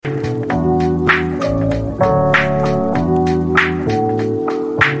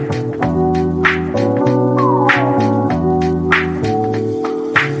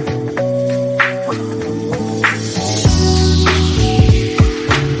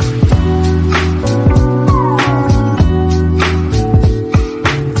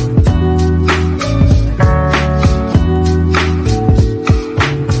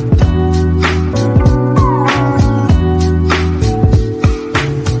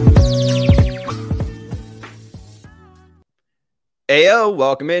Ayo,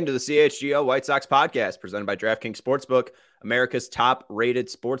 welcome into the CHGO White Sox podcast presented by DraftKings Sportsbook, America's top-rated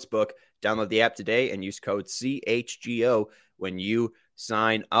sportsbook. Download the app today and use code CHGO when you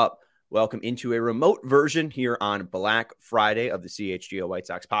sign up. Welcome into a remote version here on Black Friday of the CHGO White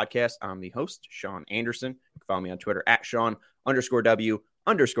Sox podcast. I'm the host, Sean Anderson. You can follow me on Twitter at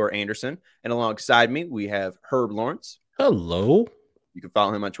Sean_W_Anderson. And alongside me, we have Herb Lawrence. Hello. You can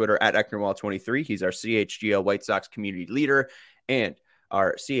follow him on Twitter at Ecknerwall23. He's our CHGO White Sox community leader and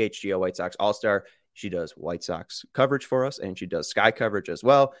our CHGO White Sox All-Star. She does White Sox coverage for us, and she does Sky coverage as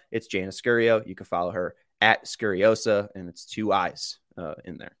well. It's Janice Scurio. You can follow her at Scuriosa, and it's 2 eyes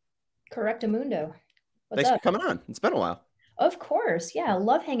in there. Correctamundo. Thanks for coming on. It's been a while. Of course. Yeah,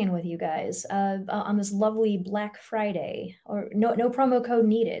 love hanging with you guys on this lovely Black Friday. Or no promo code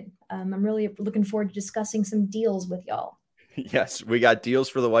needed. I'm really looking forward to discussing some deals with y'all. Yes, we got deals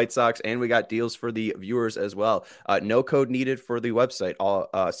for the White Sox and we got deals for the viewers as well. No code needed for the website,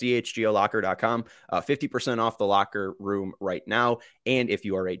 chgolocker.com. 50% off the locker room right now. And if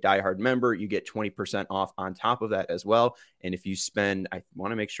you are a diehard member, you get 20% off on top of that as well. And if you spend, I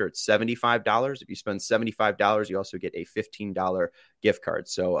want to make sure it's $75. If you spend $75, you also get a $15 gift card.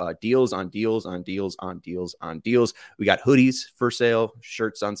 So deals on deals on deals on deals on deals. We got hoodies for sale,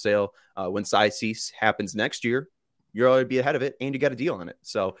 shirts on sale. When size cease happens next year, you're already be ahead of it, and you got a deal on it.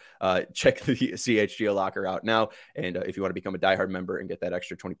 So check the CHGO locker out now. And if you want to become a diehard member and get that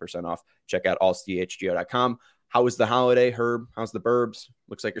extra 20% off, check out allchgo.com. How was the holiday, Herb? How's the burbs?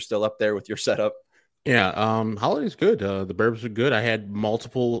 Looks like you're still up there with your setup. Yeah, holiday's good. The burbs are good. I had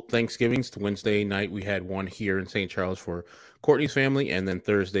multiple Thanksgivings. Wednesday night, we had one here in St. Charles for Courtney's family. And then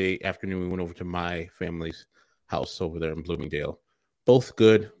Thursday afternoon, we went over to my family's house over there in Bloomingdale. Both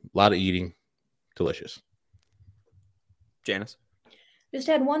good. A lot of eating. Delicious. Janice? Just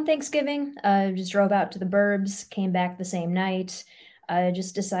had one Thanksgiving. Just drove out to the burbs, came back the same night.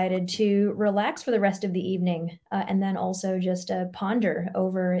 Just decided to relax for the rest of the evening, and then also just ponder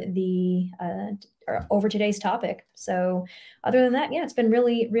over over today's topic. So other than that, yeah, it's been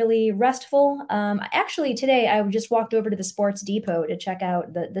really, really restful. Actually, today I just walked over to the Sports Depot to check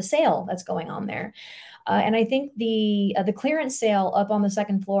out the sale that's going on there. And I think the clearance sale up on the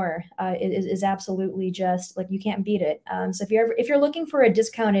second floor is absolutely just like, you can't beat it. So if you're looking for a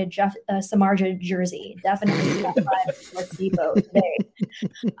discounted Samardzija jersey, definitely stop by Sports Depot today.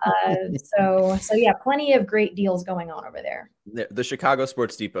 So yeah, plenty of great deals going on over there. The Chicago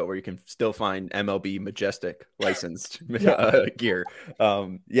Sports Depot, where you can still find MLB Majestic licensed gear.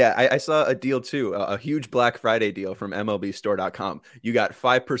 I saw a deal too, a huge Black Friday deal from MLBstore.com. You got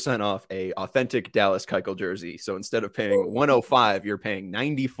 5% off a authentic Dallas Keuchel jersey. So instead of paying $105, you're paying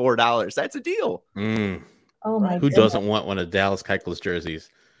 $94. That's a deal. Oh my! Who doesn't want one of Dallas Keuchel's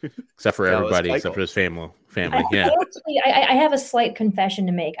jerseys? Except for everybody, except for his family. Yeah. I have a slight confession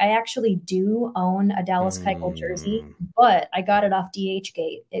to make. I actually do own a Dallas Keuchel jersey, but I got it off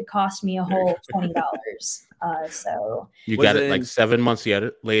DHgate. It cost me a whole $20. So you got it like 7 months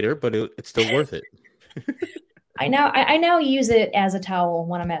later, but it's still worth it. I now use it as a towel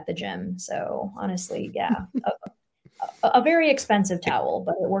when I'm at the gym. So honestly, yeah. A very expensive towel,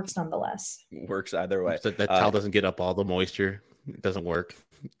 but it works nonetheless. Works either way. That towel doesn't get up all the moisture. It doesn't work.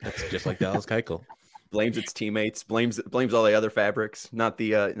 That's just like Dallas Keuchel. Blames its teammates. Blames all the other fabrics, not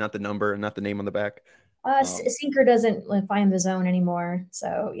the number, not the name on the back. Sinker doesn't find the zone anymore.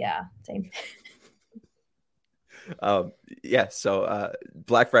 So yeah, same. So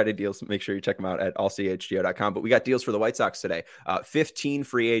Black Friday deals, make sure you check them out at allchgo.com. But we got deals for the White Sox today. 15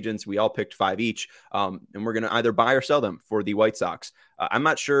 free agents. We all picked 5 each. And we're going to either buy or sell them for the White Sox. I'm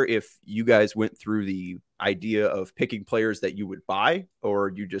not sure if you guys went through the idea of picking players that you would buy, or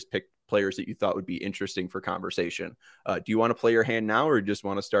you just picked players that you thought would be interesting for conversation. Do you want to play your hand now, or just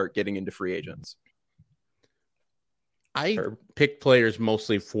want to start getting into free agents? I picked players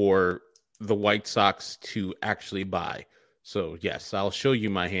mostly for the White Sox to actually buy. So yes, I'll show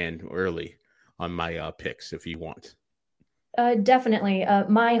you my hand early on my picks if you want. Definitely.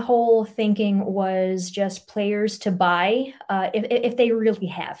 My whole thinking was just players to buy if they really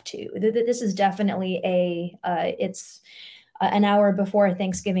have to. This is definitely it's an hour before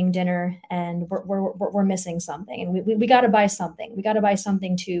Thanksgiving dinner, and we're missing something, and we got to buy something. We got to buy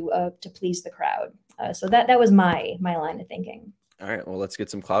something to please the crowd. So that was my line of thinking. All right, well, let's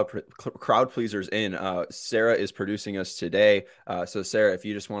get some crowd pleasers in. Sarah is producing us today. So Sarah, if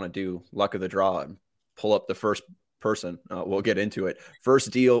you just want to do luck of the draw and pull up the first person, we'll get into it.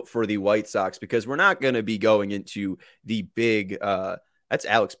 First deal for the White Sox, because we're not going to be going into the big, that's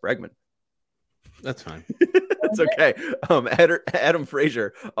Alex Bregman. That's fine. It's okay. Adam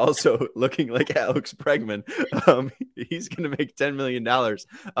Frazier also looking like Alex Bregman. He's going to make $10 million.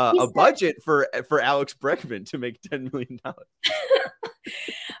 A budget for Alex Bregman to make $10 million.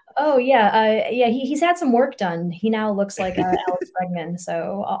 Oh yeah, he's had some work done. He now looks like Alex Bregman,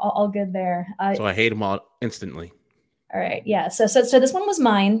 so all good there. So I hate him all instantly. All right, yeah. So this one was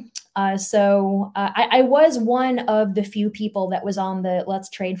mine. I was one of the few people that was on the let's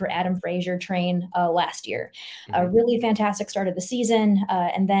trade for Adam Frazier train last year. A really fantastic start of the season,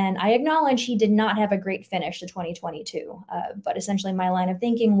 and then I acknowledge he did not have a great finish to 2022. But essentially, my line of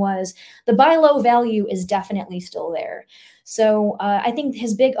thinking was the buy low value is definitely still there. So I think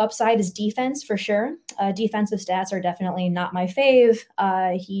his big upside is defense for sure. Defensive stats are definitely not my fave.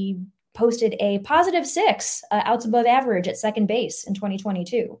 He posted a +6 outs above average at second base in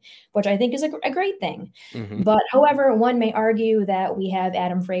 2022, which I think is a great thing. But however, one may argue that we have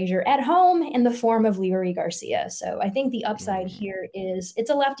Adam Frazier at home in the form of Leury Garcia. So I think the upside here is it's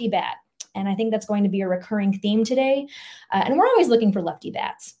a lefty bat. And I think that's going to be a recurring theme today. And we're always looking for lefty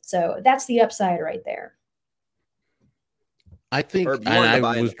bats. So that's the upside right there. I think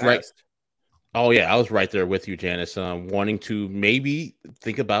I was right. Oh, yeah, I was right there with you, Janice. Wanting to maybe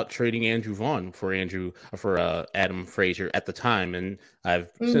think about trading Andrew Vaughn for Adam Frazier at the time. And I've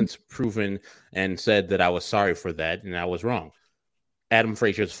since proven and said that I was sorry for that, and I was wrong. Adam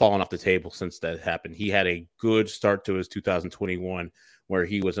Frazier has fallen off the table since that happened. He had a good start to his 2021 where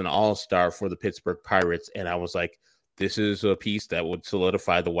he was an all-star for the Pittsburgh Pirates. And I was like, this is a piece that would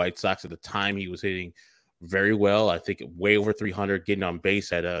solidify the White Sox. At the time, he was hitting very well. I think way over 300, getting on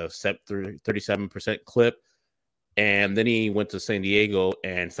base at a 37% clip. And then he went to San Diego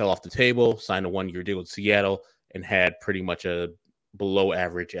and fell off the table, signed a 1-year deal with Seattle, and had pretty much a below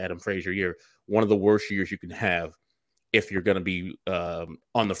average Adam Frazier year. One of the worst years you can have if you're going to be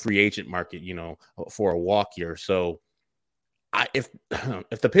on the free agent market, for a walk year. So if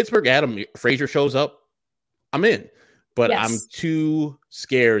the Pittsburgh Adam Frazier shows up, I'm in. But yes. I'm too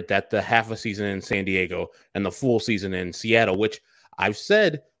scared that the half a season in San Diego and the full season in Seattle, which I've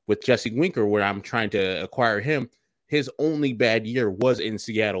said with Jesse Winker, where I'm trying to acquire him, his only bad year was in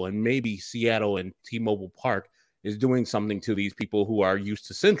Seattle. And maybe Seattle and T-Mobile Park is doing something to these people who are used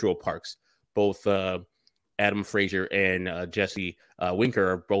to Central Parks. Both Adam Frazier and Jesse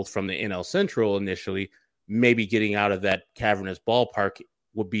Winker are both from the NL Central initially. Maybe getting out of that cavernous ballpark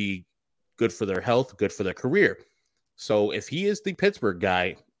would be good for their health, good for their career. So if he is the Pittsburgh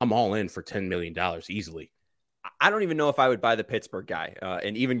guy, I'm all in for $10 million easily. I don't even know if I would buy the Pittsburgh guy.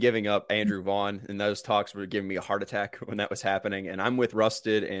 And even giving up Andrew Vaughn in those talks were giving me a heart attack when that was happening. And I'm with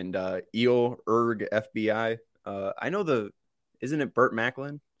Rusted and Eel Erg FBI. I know isn't it Burt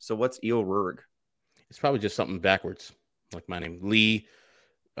Macklin? So what's Eel Erg? It's probably just something backwards. Like my name, Lee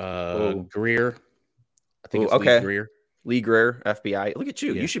Greer. I think it's okay. Lee Greer. Lee Greer, FBI. Look at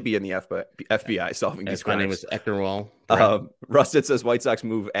you. Yeah. You should be in the FBI solving these crimes. My name is Eckerwall. Rusted says White Sox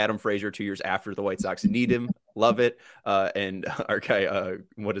move Adam Frazier 2 years after the White Sox need him. Love it. And our guy,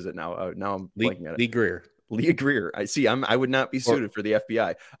 what is it now? Now I'm blanking at it. Lee Greer. Lee Greer. I see. I would not be suited for the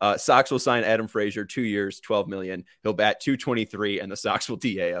FBI. Sox will sign Adam Frazier 2 years, $12 million. He'll bat .223, and the Sox will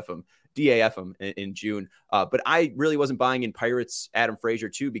DAF him in June. But I really wasn't buying in Pirates Adam Frazier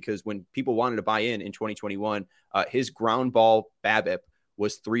too, because when people wanted to buy in 2021, his ground ball BABIP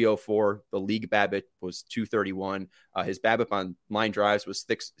was 304. The league BABIP was 231. His BABIP on line drives was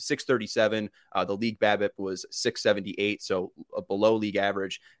 637. The league BABIP was 678, so below league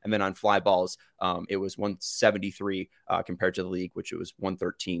average. And then on fly balls, it was 173 compared to the league, which it was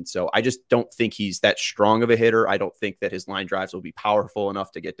 113. So I just don't think he's that strong of a hitter. I don't think that his line drives will be powerful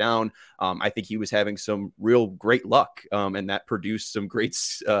enough to get down. I think he was having some real great luck, and that produced some great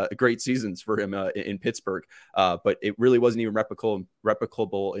seasons for him in Pittsburgh. But it really wasn't even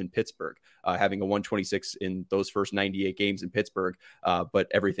replicable in Pittsburgh, having a 126 in those first 98 games in Pittsburgh. But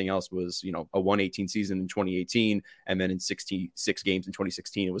everything else was, a 118 season in 2018. And then in 66 games in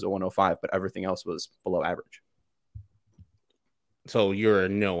 2016, it was a 105, but everything else was below average. So you're a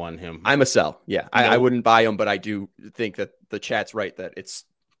no on him. I'm a sell. Yeah. No. I wouldn't buy him, but I do think that the chat's right that it's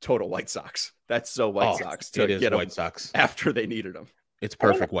total White Sox. That's so White Sox to get White Sox after they needed them. It's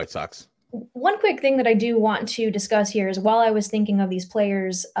perfect White Sox. One quick thing that I do want to discuss here is while I was thinking of these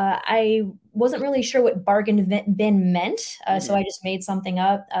players, I wasn't really sure what bargain bin meant, so I just made something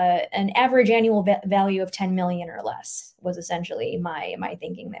up. An average annual value of 10 million or less was essentially my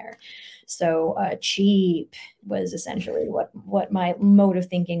thinking there. So cheap was essentially what my mode of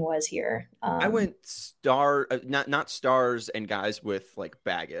thinking was here. I went not stars and guys with like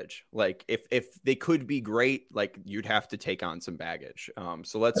baggage. Like if they could be great, like you'd have to take on some baggage.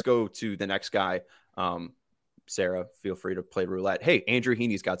 So let's go to the next guy. Sarah, feel free to play roulette. Hey, Andrew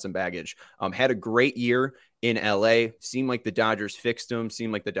Heaney's got some baggage. Had a great year in LA. Seemed like the Dodgers fixed him.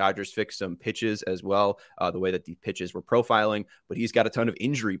 Seemed like the Dodgers fixed some pitches as well, the way that the pitches were profiling. But he's got a ton of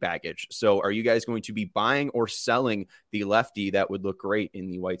injury baggage. So are you guys going to be buying or selling the lefty that would look great in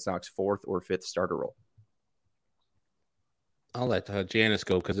the White Sox 4th or 5th starter role? I'll let Janice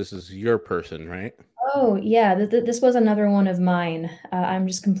go because this is your person, right? Oh, yeah, this was another one of mine. I'm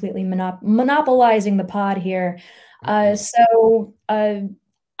just completely monopolizing the pod here. So of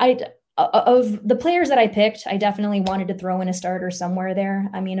the players that I picked, I definitely wanted to throw in a starter somewhere there.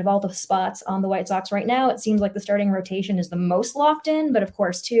 I mean, of all the spots on the White Sox right now, it seems like the starting rotation is the most locked in. But of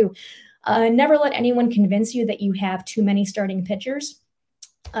course, too, never let anyone convince you that you have too many starting pitchers.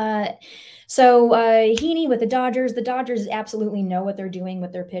 So Heaney with the Dodgers absolutely know what they're doing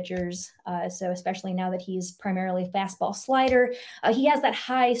with their pitchers. So especially now that he's primarily fastball slider, he has that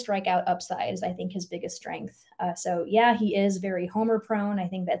high strikeout upside is I think his biggest strength. So yeah, he is very homer prone. I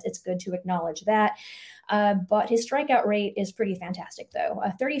think that it's good to acknowledge that. But his strikeout rate is pretty fantastic, though.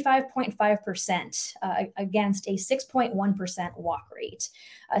 35.5% against a 6.1% walk rate,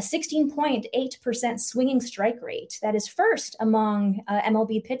 a 16.8% swinging strike rate. That is first among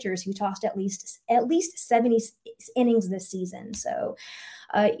MLB pitchers who tossed at least 70 innings this season. So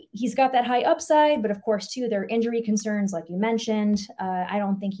he's got that high upside, but of course, too, there are injury concerns, like you mentioned. I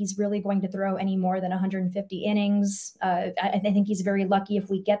don't think he's really going to throw any more than 150 innings. I think he's very lucky if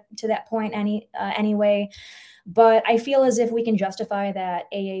we get to that point anyway. But I feel as if we can justify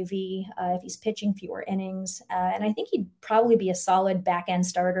that AAV if he's pitching fewer innings. And I think he'd probably be a solid back-end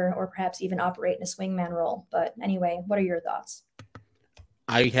starter or perhaps even operate in a swingman role. But anyway, what are your thoughts?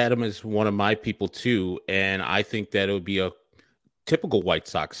 I had him as one of my people, too, and I think that it would be a typical White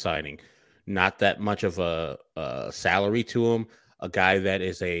Sox signing. Not that much of a salary to him. A guy that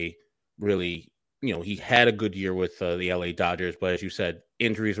is a really, he had a good year with the LA Dodgers, but as you said,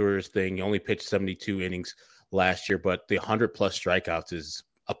 injuries were his thing. He only pitched 72 innings last year, but the 100-plus strikeouts is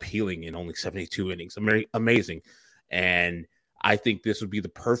appealing in only 72 innings. Amazing. And I think this would be the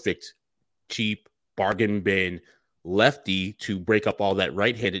perfect cheap bargain bin lefty to break up all that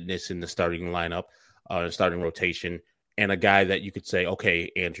right-handedness in the starting lineup, starting rotation, and a guy that you could say, okay,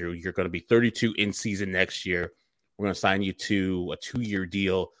 Andrew, you're going to be 32 in season next year. We're going to sign you to a 2-year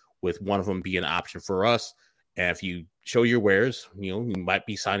deal with one of them being an option for us. And if you show your wares, we might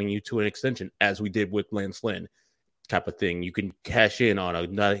be signing you to an extension, as we did with Lance Lynn type of thing. You can cash in on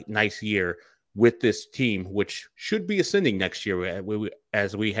a nice year with this team, which should be ascending next year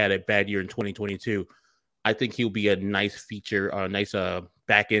as we had a bad year in 2022. I think he'll be a nice feature, a nice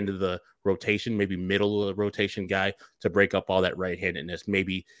back end of the rotation, maybe middle of the rotation guy to break up all that right-handedness,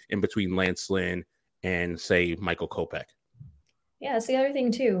 maybe in between Lance Lynn and, say, Michael Kopech. Yeah, it's the other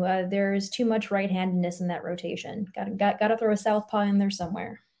thing, too. There's too much right-handedness in that rotation. Got to throw a southpaw in there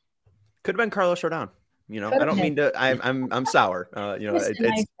somewhere. Could have been Carlos Rodon. I don't mean to. I'm sour.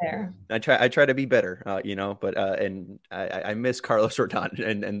 It's there. I try to be better. But and I miss Carlos Rodon,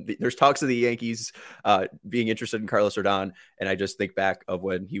 and there's talks of the Yankees being interested in Carlos Rodon, and I just think back of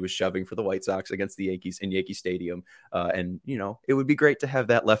when he was shoving for the White Sox against the Yankees in Yankee Stadium, and it would be great to have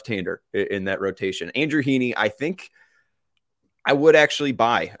that left-hander in that rotation. Andrew Heaney, I think I would actually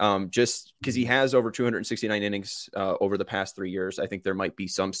buy just because he has over 269 innings over the past 3 years. I think there might be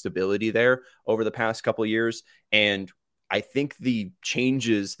some stability there over the past couple of years. And I think the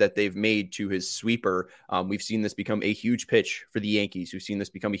changes that they've made to his sweeper, we've seen this become a huge pitch for the Yankees. We've seen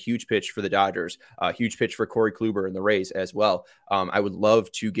this become a huge pitch for the Dodgers, a huge pitch for Corey Kluber and the Rays as well. I would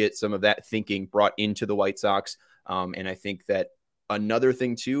love to get some of that thinking brought into the White Sox. And I think that another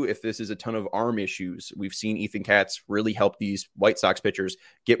thing, too, if this is a ton of arm issues, we've seen Ethan Katz really help these White Sox pitchers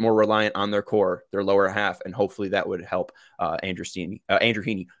get more reliant on their core, their lower half, and hopefully that would help Andrew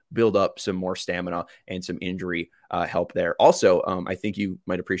Heaney build up some more stamina and some injury help there. Also, I think you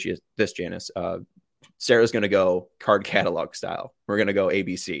might appreciate this, Janice. Sarah's going to go card catalog style. We're going to go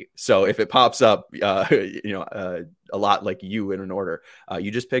ABC. So if it pops up, a lot like you in an order,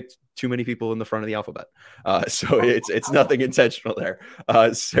 you just picked too many people in the front of the alphabet. So it's nothing intentional there.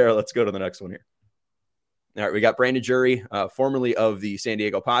 Sarah, let's go to the next one here. All right, we got Brandon Drury, formerly of the San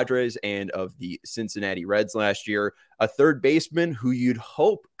Diego Padres and of the Cincinnati Reds last year, a third baseman who you'd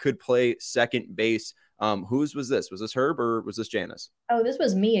hope could play second base. Whose was this? Was this Herb or was this Janice? Oh, this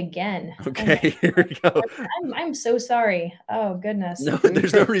was me again. Okay, here we go. I'm so sorry. Oh, goodness. No,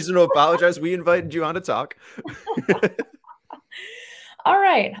 there's no reason to apologize. We invited you on to talk. All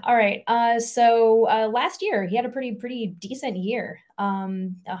right. So last year he had a pretty decent year.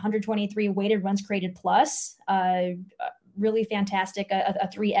 123 weighted runs created plus. Really fantastic. A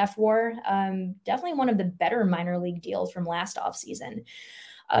 3 WAR. Definitely one of the better minor league deals from last offseason.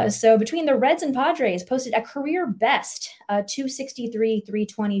 So between the Reds and Padres, posted a career best 263,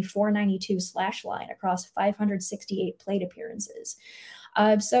 320, 492 slash line across 568 plate appearances.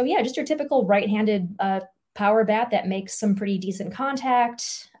 So yeah, just your typical right-handed power bat that makes some pretty decent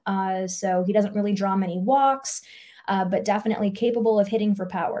contact. So he doesn't really draw many walks, but definitely capable of hitting for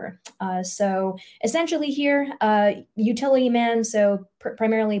power. So essentially here, utility man, so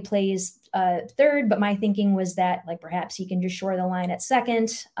primarily plays third, but my thinking was that like perhaps he can just shore the line at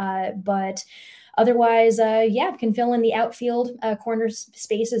second. But otherwise, can fill in the outfield corner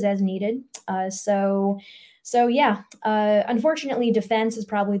spaces as needed. So yeah, unfortunately, defense is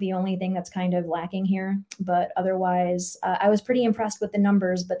probably the only thing that's kind of lacking here. But otherwise, I was pretty impressed with the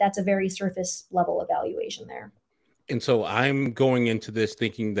numbers, but that's a very surface level evaluation there. And so I'm going into this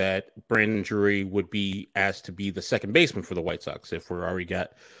thinking that Brandon Drury would be asked to be the second baseman for the White Sox if we're already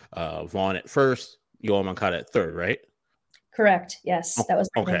got Vaughn at first, Yoel Moncada at third, right? Correct. Yes, that was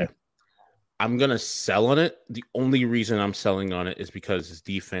my okay. thinking. I'm going to sell on it. The only reason I'm selling on it is because his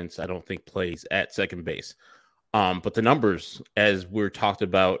defense, I don't think, plays at second base. But the numbers, as we're talked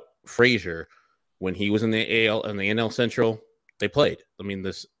about Frazier, when he was in the AL and the NL Central, they played. I mean,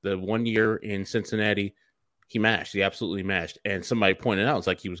 the 1 year in Cincinnati, he mashed. He absolutely mashed. And somebody pointed out, it's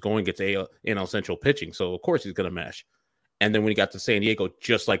like he was going against NL Central pitching. So, of course, he's going to mash. And then when he got to San Diego,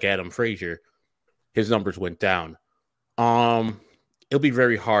 just like Adam Frazier, his numbers went down. It'll be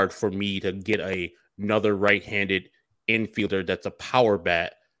very hard for me to get another right-handed infielder that's a power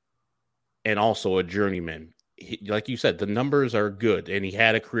bat and also a journeyman. Like you said, the numbers are good, and he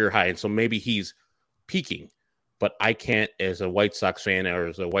had a career high, and so maybe he's peaking. But I can't, as a White Sox fan or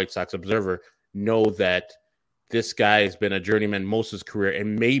as a White Sox observer, know that this guy has been a journeyman most of his career,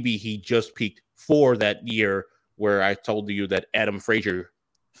 and maybe he just peaked for that year where I told you that Adam Frazier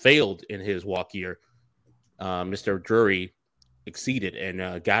failed in his walk year. Mr. Drury exceeded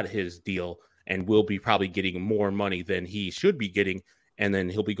and got his deal and will be probably getting more money than he should be getting, and then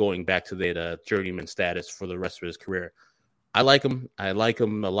he'll be going back to that journeyman status for the rest of his career. I like him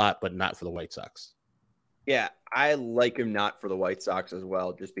a lot, but not for the White Sox. Yeah, I like him not for the White Sox as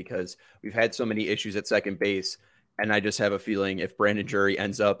well, just because we've had so many issues at second base, and I just have a feeling if Brandon Drury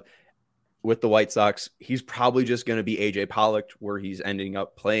ends up with the White Sox, he's probably just going to be AJ Pollock, where he's ending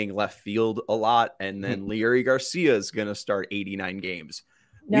up playing left field a lot, and then Leury Garcia is going to start 89 games.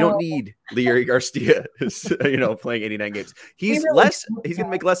 No. We don't need Leury Garcia, playing 89 games. He's going to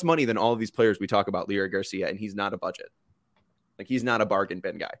make less money than all of these players we talk about, Leury Garcia, and he's not a budget. Like, he's not a bargain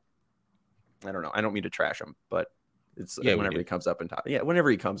bin guy. I don't know. I don't mean to trash him, but it's whenever he comes up whenever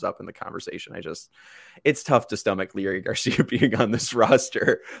he comes up in the conversation, it's tough to stomach Leury Garcia being on this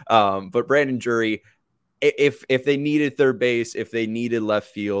roster. But Brandon Drury, if they needed third base, if they needed left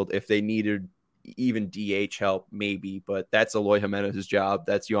field, if they needed even DH help, maybe, but that's Eloy Jimenez's job.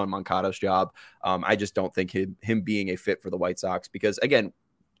 That's Yoel Moncada's job. I just don't think him being a fit for the White Sox, because again,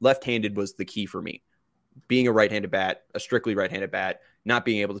 left-handed was the key for me. Being a right-handed bat, a strictly right-handed bat, not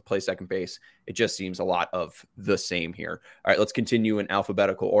being able to play second base, it just seems a lot of the same here. All right, let's continue in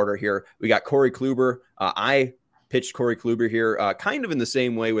alphabetical order here. We got Corey Kluber. I pitched Corey Kluber here kind of in the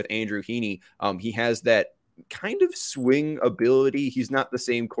same way with Andrew Heaney. He has that kind of swing ability. He's not the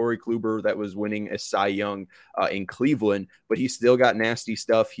same Corey Kluber that was winning a Cy Young in Cleveland, but he's still got nasty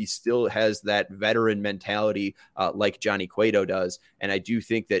stuff. He still has that veteran mentality like Johnny Cueto does. And I do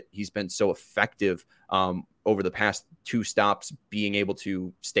think that he's been so effective over the past two stops, being able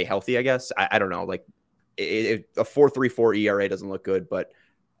to stay healthy, I guess. I don't know. Like a 4.34 ERA doesn't look good, but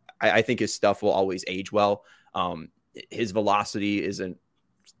I think his stuff will always age well. His velocity isn't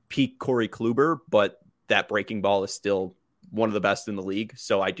peak Corey Kluber, but that breaking ball is still one of the best in the league.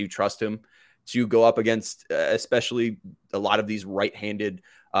 So I do trust him to go up against especially a lot of these right-handed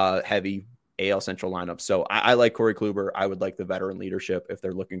heavy AL Central lineups. So I like Corey Kluber. I would like the veteran leadership if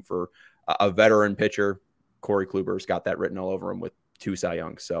they're looking for a veteran pitcher. Corey Kluber's got that written all over him with 2 Cy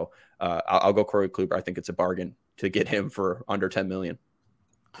Youngs. So I'll go Corey Kluber. I think it's a bargain to get him for under $10 million.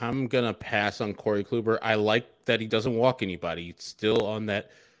 I'm going to pass on Corey Kluber. I like that he doesn't walk anybody. It's still on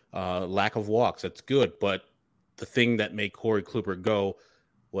that lack of walks. That's good. But the thing that made Corey Kluber go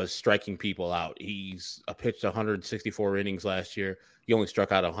was striking people out. He's pitched 164 innings last year. He only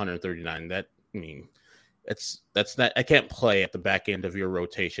struck out 139. That's not. I can't play at the back end of your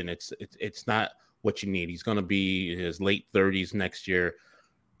rotation. It's not what you need. He's going to be in his late 30s next year.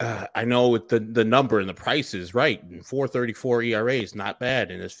 I know with the number and the price is right. And 4.34 ERA is not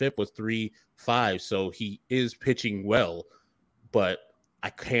bad, and his FIP was 3.5, so he is pitching well. But I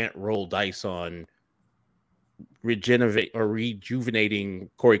can't roll dice on rejuvenating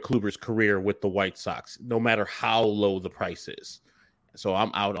Corey Kluber's career with the White Sox, no matter how low the price is. So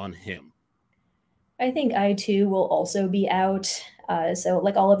I'm out on him. I think I too will also be out. So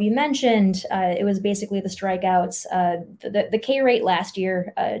like all of you mentioned, it was basically the strikeouts. The K rate last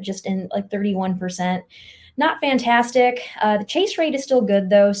year, just in like 31%. Not fantastic. The chase rate is still good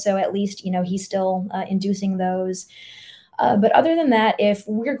though. So at least, he's still inducing those. But other than that, if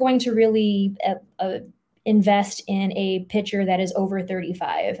we're going to really invest in a pitcher that is over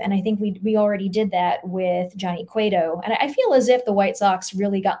 35. And I think we already did that with Johnny Cueto. And I feel as if the White Sox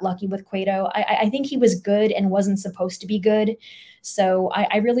really got lucky with Cueto. I think he was good and wasn't supposed to be good. So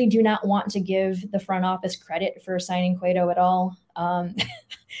I really do not want to give the front office credit for signing Cueto at all.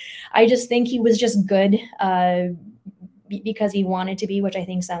 I just think he was just good because he wanted to be, which I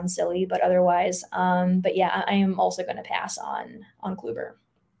think sounds silly, but otherwise. But yeah, I am also going to pass on Kluber.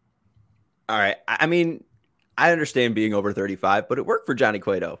 All right. I mean, I understand being over 35, but it worked for Johnny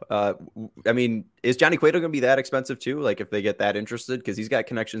Cueto. Is Johnny Cueto going to be that expensive too? Like if they get that interested, because he's got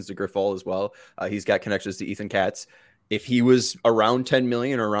connections to Grifol as well. He's got connections to Ethan Katz. If he was around 10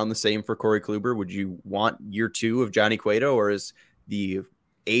 million or around the same for Corey Kluber, would you want year 2 of Johnny Cueto, or is the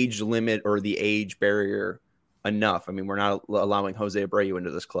age limit or the age barrier enough? I mean, we're not allowing Jose Abreu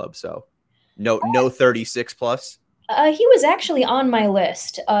into this club, so no 36 plus. He was actually on my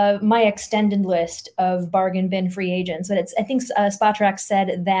list, my extended list of bargain bin free agents. But I think Spotrac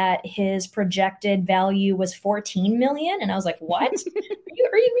said that his projected value was 14 million, and I was like, "What?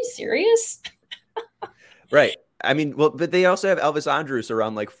 Are you serious?" Right. I mean, well, but they also have Elvis Andrus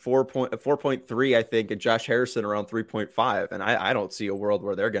around like 4.3, I think, and Josh Harrison around 3.5, and I don't see a world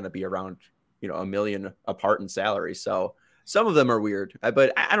where they're going to be around $1 million apart in salary. So some of them are weird,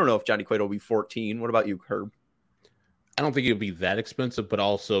 but I don't know if Johnny Cueto will be 14. What about you, Herb? I don't think it'll be that expensive, but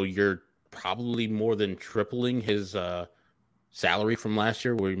also you're probably more than tripling his salary from last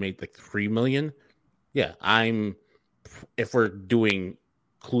year, where he made like $3 million. Yeah, if we're doing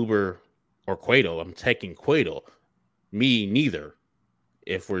Kluber or Cueto, I'm taking Cueto. Me neither.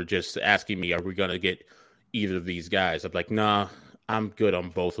 If we're just asking me, are we gonna get either of these guys? I'm like, nah, I'm good on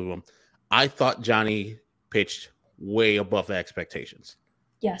both of them. I thought Johnny pitched way above the expectations.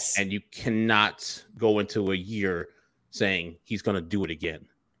 Yes. And you cannot go into a year saying he's going to do it again.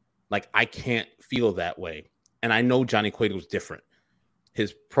 Like, I can't feel that way. And I know Johnny Cueto is different.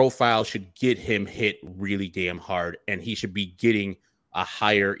 His profile should get him hit really damn hard, and he should be getting a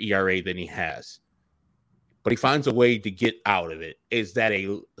higher ERA than he has. But he finds a way to get out of it. Is that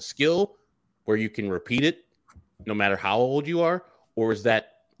a skill where you can repeat it no matter how old you are? Or is that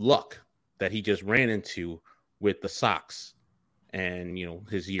luck that he just ran into with the Sox and,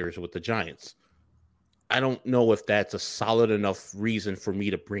 his years with the Giants? I don't know if that's a solid enough reason for me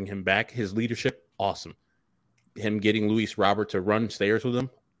to bring him back. His leadership, awesome. Him getting Luis Robert to run stairs with him,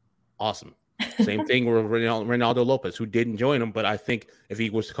 awesome. Same thing with Reynaldo Lopez, who didn't join him. But I think if he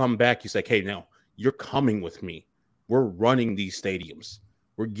was to come back, he's like, hey, no, you're coming with me. We're running these stadiums.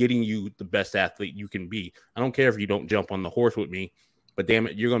 We're getting you the best athlete you can be. I don't care if you don't jump on the horse with me, but damn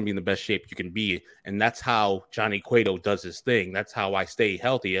it, you're going to be in the best shape you can be. And that's how Johnny Cueto does his thing. That's how I stay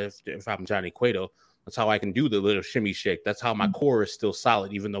healthy if I'm Johnny Cueto. That's how I can do the little shimmy shake. That's how my core is still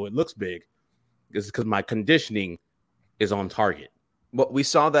solid, even though it looks big. It's because my conditioning is on target. Well, we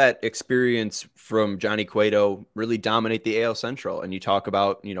saw that experience from Johnny Cueto really dominate the AL Central. And you talk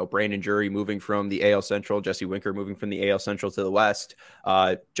about, Brandon Drury moving from the AL Central, Jesse Winker moving from the AL Central to the West,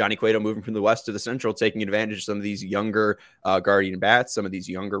 Johnny Cueto moving from the West to the Central, taking advantage of some of these younger Guardian bats, some of these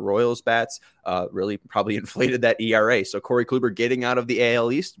younger Royals bats, really probably inflated that ERA. So Corey Kluber getting out of the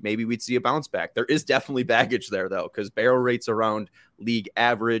AL East, maybe we'd see a bounce back. There is definitely baggage there, though, because barrel rates around league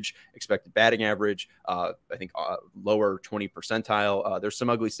average, expected batting average, I think lower 20 percentile. There's some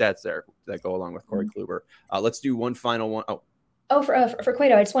ugly stats there that go along with Corey Kluber. Let's do one final one. For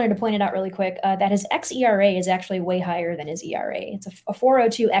Cueto, I just wanted to point it out really quick that his xERA is actually way higher than his ERA. It's a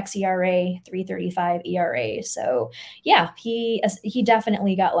 4.02 xERA, 3.35 ERA. So yeah, he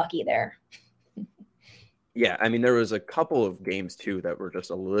definitely got lucky there. Yeah, I mean, there was a couple of games too that were just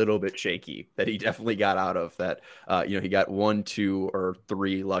a little bit shaky that he definitely got out of. That he got 1, 2, or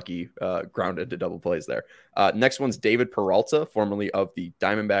 3 lucky grounded to double plays there. Next one's David Peralta, formerly of the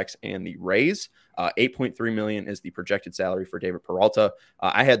Diamondbacks and the Rays. 8.3 million is the projected salary for David Peralta.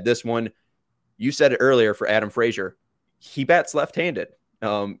 I had this one. You said it earlier for Adam Frazier. He bats left-handed.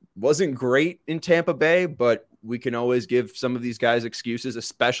 Wasn't great in Tampa Bay, but we can always give some of these guys excuses,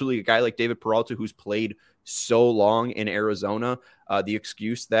 especially a guy like David Peralta who's played so long in Arizona. The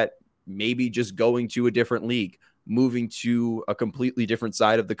excuse that maybe just going to a different league, moving to a completely different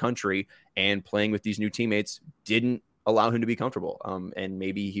side of the country and playing with these new teammates didn't allow him to be comfortable. And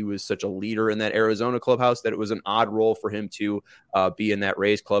maybe he was such a leader in that Arizona clubhouse that it was an odd role for him to be in that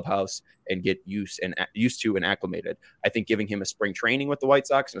Rays clubhouse and get used to and acclimated. I think giving him a spring training with the White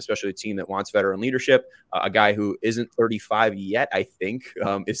Sox, and especially a team that wants veteran leadership, a guy who isn't 35 yet, I think,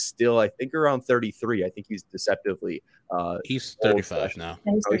 is still, I think, around 33. I think he's deceptively he's 35 now.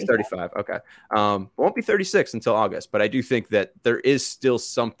 He's 35. Okay. Won't be 36 until August, but I do think that there is still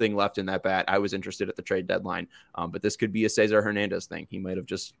something left in that bat. I was interested at the trade deadline, but this could be a Cesar Hernandez thing. He might have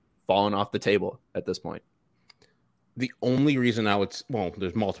just fallen off the table at this point. The only reason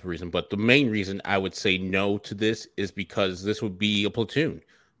there's multiple reasons, but the main reason I would say no to this is because this would be a platoon.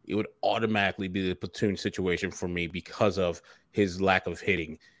 It would automatically be the platoon situation for me because of his lack of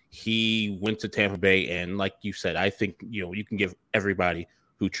hitting. He went to Tampa Bay, and like you said, I think, you can give everybody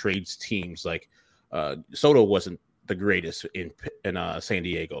who trades teams, like Soto wasn't the greatest in San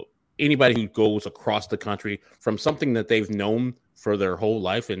Diego. Anybody who goes across the country from something that they've known for their whole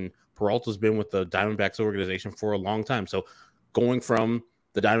life, and Peralta's been with the Diamondbacks organization for a long time. So going from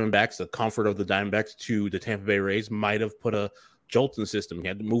the Diamondbacks, the comfort of the Diamondbacks, to the Tampa Bay Rays might have put a jolt in the system. He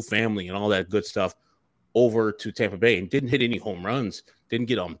had to move family and all that good stuff over to Tampa Bay and didn't hit any home runs, didn't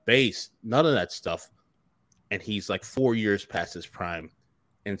get on base, none of that stuff. And he's like 4 years past his prime.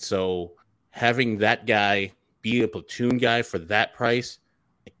 And so having that guy be a platoon guy for that price,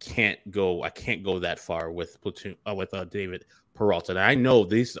 I can't go that far with platoon with David Peralta. And I know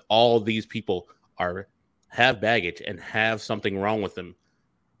all these people have baggage and have something wrong with them,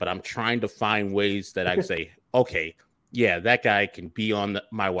 but I'm trying to find ways that I can say, okay, yeah, that guy can be on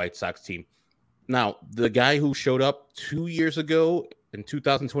my White Sox team. Now, the guy who showed up 2 years ago in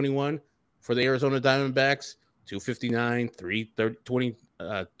 2021 for the Arizona Diamondbacks, 259, 320,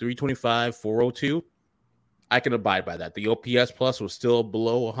 325, 402. I can abide by that. The OPS plus was still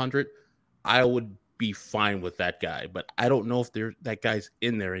below 100. I would be fine with that guy, but I don't know if that guy's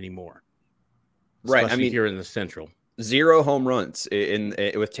in there anymore. Right. Especially here in the Central. 0 home runs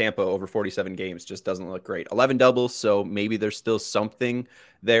with Tampa over 47 games just doesn't look great. 11 doubles, so maybe there's still something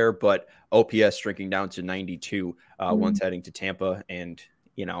there, but OPS shrinking down to 92 once heading to Tampa. And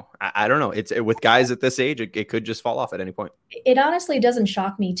I don't know. It's with guys at this age, it could just fall off at any point. It honestly doesn't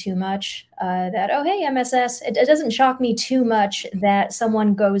shock me too much that, oh, hey, MSS. It doesn't shock me too much that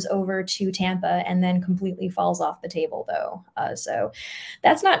someone goes over to Tampa and then completely falls off the table, though. So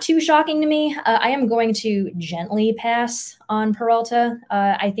that's not too shocking to me. I am going to gently pass on Peralta.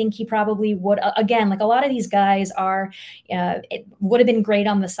 I think he probably would, again, like a lot of these guys it would have been great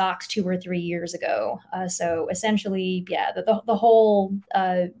on the Sox 2 or 3 years ago. So essentially, yeah, the whole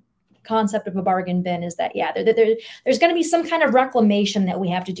concept of a bargain bin is that, yeah, there's going to be some kind of reclamation that we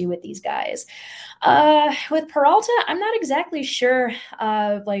have to do with these guys. With Peralta, I'm not exactly sure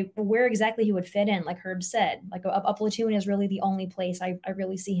like where exactly he would fit in. Like Herb said, like a platoon is really the only place I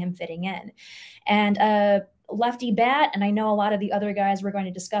really see him fitting in. And lefty bat, and I know a lot of the other guys we're going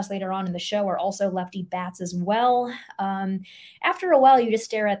to discuss later on in the show are also lefty bats as well. After a while, you just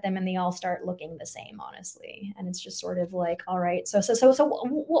stare at them and they all start looking the same, honestly. And it's just sort of like, all right, so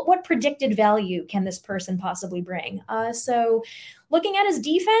what predicted value can this person possibly bring? So looking at his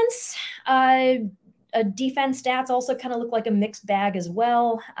defense, defense stats also kind of look like a mixed bag as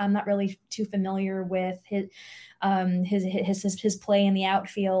well. I'm not really too familiar with his play in the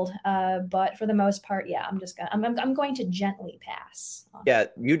outfield, but for the most part, yeah, I'm going to gently pass. Yeah,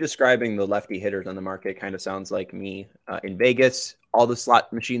 you describing the lefty hitters on the market kind of sounds like me in Vegas. All the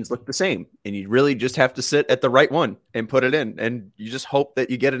slot machines look the same, and you really just have to sit at the right one and put it in, and you just hope that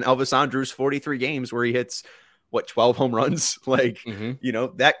you get an Elvis Andrus 43 games where he hits 12 home runs. Like,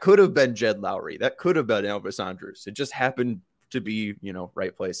 that could have been Jed Lowry. That could have been Elvis Andrus. It just happened to be,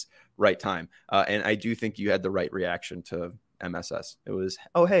 right place, right time. And I do think you had the right reaction to MSS. It was,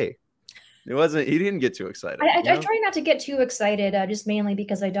 oh, hey, he didn't get too excited. I try not to get too excited, just mainly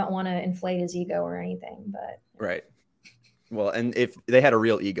because I don't want to inflate his ego or anything, but. Right. Well, and if they had a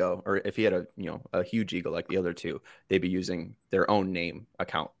real ego, or if he had a huge ego like the other two, they'd be using their own name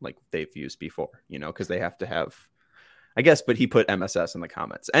account like they've used before, because they have to have, I guess, but he put MSS in the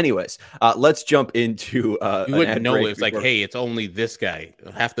comments. Anyways, let's jump into You an wouldn't ad know break it's like, before... hey, it's only this guy.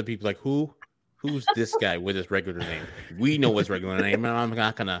 Half the people like, who's this guy with his regular name? We know his regular name, and I'm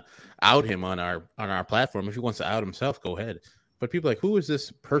not gonna out him on our platform. If he wants to out himself, go ahead. But people are like, who is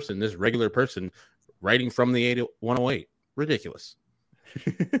this person, this regular person writing from the 108? Ridiculous.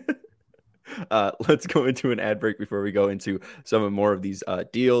 Let's go into an ad break before we go into some more of these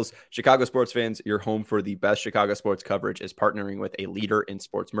deals. Chicago sports fans, your home for the best Chicago sports coverage is partnering with a leader in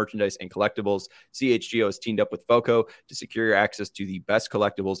sports merchandise and collectibles. CHGO has teamed up with FOCO to secure your access to the best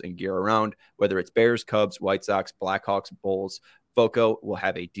collectibles and gear around. Whether it's Bears, Cubs, White Sox, Blackhawks, Bulls, FOCO will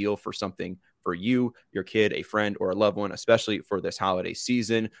have a deal for something for you, your kid, a friend, or a loved one, especially for this holiday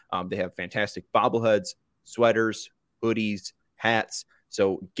season. They have fantastic bobbleheads, sweaters, hoodies, hats.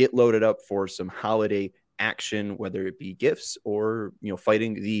 So get loaded up for some holiday action, whether it be gifts or,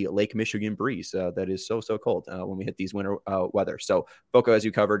 fighting the Lake Michigan breeze that is so cold when we hit these winter weather. So FOCO has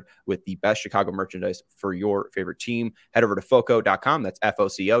you covered with the best Chicago merchandise for your favorite team. Head over to foco.com. That's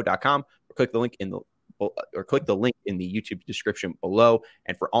FOCO.com. Or click the link in the YouTube description below.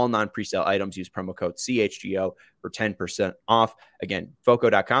 And for all non-presale items, use promo code CHGO for 10% off. Again,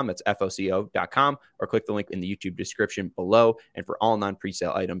 foco.com, that's FOCO.com, or click the link in the YouTube description below. And for all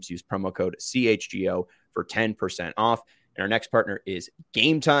non-presale items, use promo code CHGO for 10% off. And our next partner is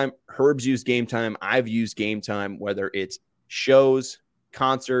Game Time. Herb's used Game Time. I've used Game Time, whether it's shows,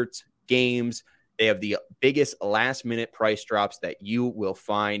 concerts, games. They have the biggest last-minute price drops that you will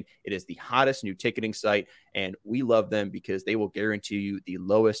find. It is the hottest new ticketing site, and we love them because they will guarantee you the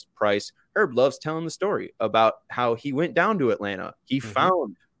lowest price. Herb loves telling the story about how he went down to Atlanta. He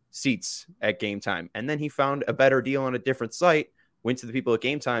found seats at Game Time, and then he found a better deal on a different site, went to the people at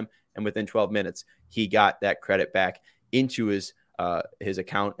Game Time, and within 12 minutes, he got that credit back into his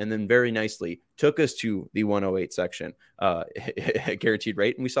account, and then very nicely took us to the 108 section, guaranteed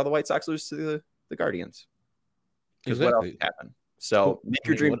rate, and we saw the White Sox lose to the Guardians. Because what else happened? So make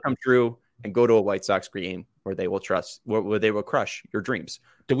your dream come true and go to a White Sox game where they will crush your dreams.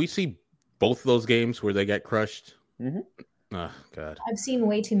 Did we see both of those games where they got crushed? Oh, God. I've seen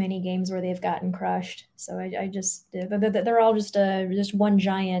way too many games where they've gotten crushed. So I just, they're all just one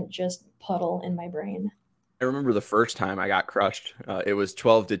giant just puddle in my brain. I remember the first time I got crushed. It was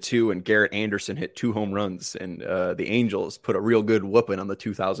 12-2, and Garrett Anderson hit 2 home runs, and the Angels put a real good whooping on the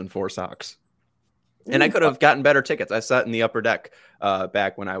 2004 Sox. And I could have gotten better tickets. I sat in the upper deck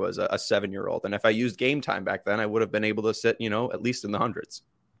back when I was a 7-year-old. And if I used Game Time back then, I would have been able to sit, at least in the hundreds.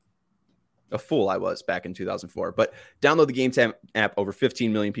 A fool I was back in 2004. But download the Game Time app. Over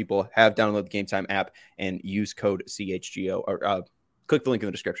 15 million people have downloaded the Game Time app and use code CHGO or click the link in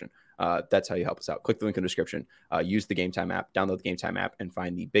the description. That's how you help us out. Click the link in the description. Use the Game Time app. Download the Game Time app and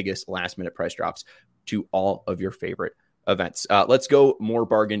find the biggest last-minute price drops to all of your favorite events. Let's go more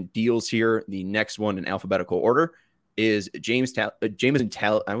bargain deals here. The next one in alphabetical order is Jameson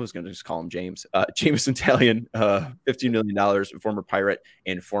Taillon. I was going to just call him James. Jameson Taillon, $15 million, former Pirate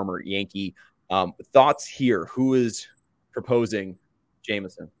and former Yankee. Thoughts here? Who is proposing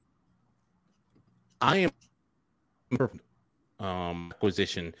Jameson? I am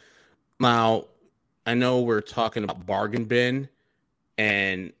acquisition. Now, I know we're talking about bargain bin,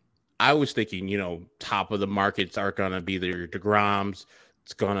 and I was thinking, top of the markets are going to be the DeGroms.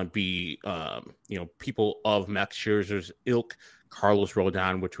 It's going to be, people of Max Scherzer's ilk, Carlos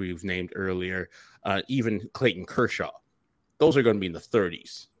Rodon, which we've named earlier, even Clayton Kershaw. Those are going to be in the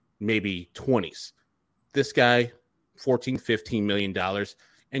 30s, maybe 20s. This guy, $14-15 million.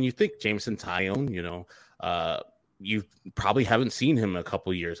 And you think Jameson Taillon, you probably haven't seen him in a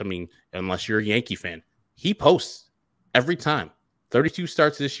couple of years. I mean, unless you're a Yankee fan. He posts every time. 32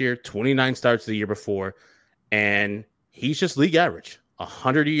 starts this year, 29 starts the year before, and he's just league average.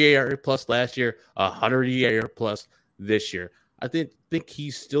 100 ERA plus last year, 100 ERA plus this year. I think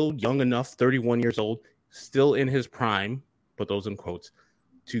he's still young enough, 31 years old, still in his prime, put those in quotes,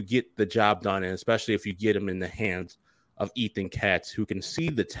 to get the job done, and especially if you get him in the hands of Ethan Katz, who can see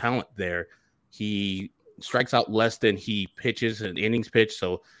the talent there. He strikes out less than he pitches an innings pitch,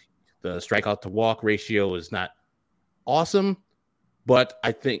 so the strikeout to walk ratio is not awesome. But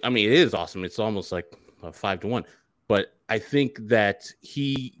it is awesome. It's almost like 5-1. But I think that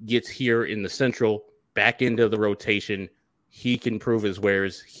he gets here in the Central, back into the rotation. He can prove his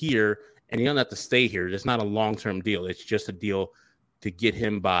wares here, and he doesn't have to stay here. It's not a long-term deal. It's just a deal to get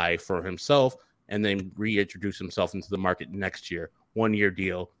him by for himself and then reintroduce himself into the market next year. 1-year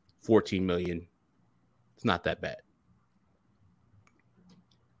deal, $14 million. It's not that bad.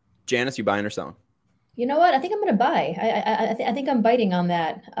 Janice, you buying or selling? You know what? I think I'm going to buy. I think I'm biting on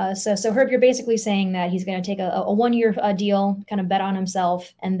that. So Herb, you're basically saying that he's going to take a 1 year deal, kind of bet on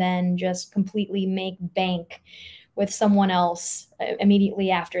himself, and then just completely make bank with someone else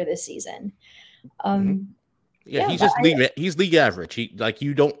immediately after this season. Yeah, he's league average. He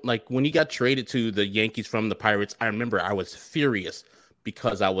you don't like when he got traded to the Yankees from the Pirates. I remember I was furious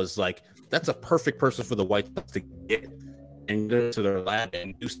because I was like, that's a perfect person for the White Sox to get and go to their lab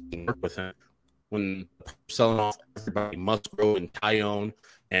and do some work with him. When selling off everybody, Musgrove and Tyone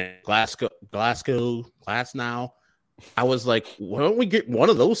and Glasnow, I was like, why don't we get one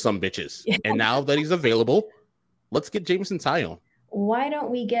of those some bitches? Yeah. And now that he's available, let's get Jameson Tyone. Why don't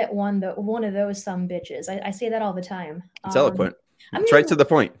we get one of those some bitches? I say that all the time. It's eloquent. It's right to the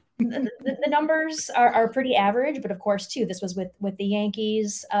point. The numbers are pretty average, but of course, too, this was with the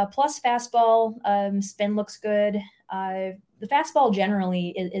Yankees. Plus fastball, spin looks good. The fastball generally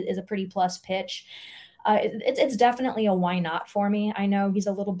is a pretty plus pitch. It's definitely a why not for me. I know he's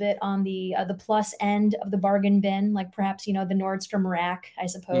a little bit on the plus end of the bargain bin, like perhaps, the Nordstrom rack, I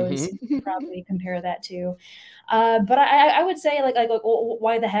suppose. Mm-hmm. Probably compare that to. But I would say like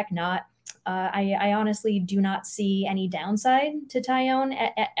why the heck not? I honestly do not see any downside to Tyone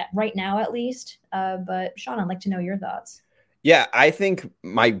at right now, at least. But Sean, I'd like to know your thoughts. Yeah, I think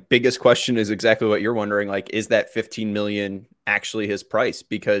my biggest question is exactly what you're wondering. Like, is that 15 million actually his price?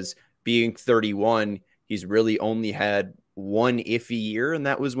 Because being 31, he's really only had one iffy year, and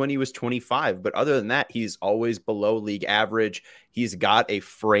that was when he was 25. But other than that, he's always below league average. He's got a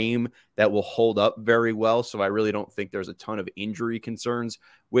frame that will hold up very well. So I really don't think there's a ton of injury concerns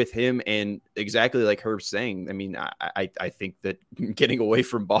with him. And exactly like Herb's saying, I mean, I think that getting away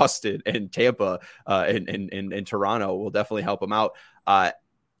from Boston and Tampa and Toronto will definitely help him out. I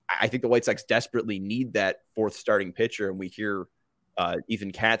think the White Sox desperately need that fourth starting pitcher. And we hear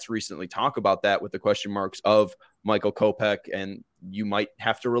Ethan Katz recently talk about that with the question marks of Michael Kopech, and you might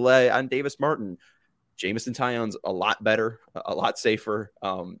have to rely on Davis Martin. Jameson Tyone's a lot better, a lot safer.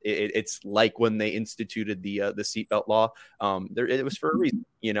 It's like when they instituted the seatbelt law. It was for a reason,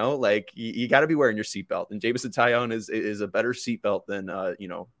 like you got to be wearing your seatbelt. And Jameson Tyone is a better seatbelt than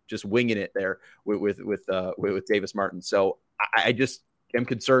just winging it there with Davis Martin. So I just am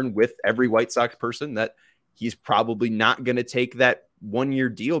concerned with every White Sox person that he's probably not going to take that 1 year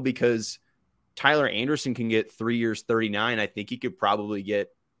deal because Tyler Anderson can get 3 years, 39. I think he could probably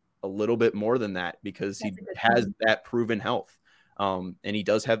get a little bit more than that because he has that proven health. And he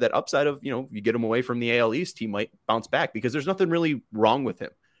does have that upside of, you get him away from the AL East, he might bounce back because there's nothing really wrong with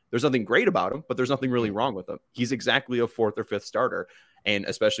him. There's nothing great about him, but there's nothing really wrong with him. He's exactly a fourth or fifth starter. And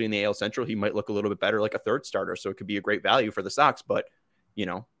especially in the AL Central, he might look a little bit better like a third starter. So it could be a great value for the Sox, but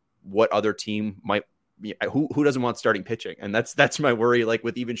what other team might, who doesn't want starting pitching? And that's my worry. Like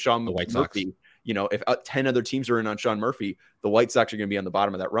with even Sean Murphy, if 10 other teams are in on Sean Murphy, the White Sox are going to be on the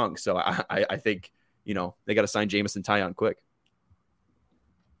bottom of that rung. So I think, they got to sign Jameson Tyone quick.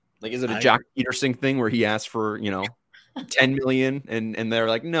 Like, is it a Jock Peterson thing where he asked for, 10 million and they're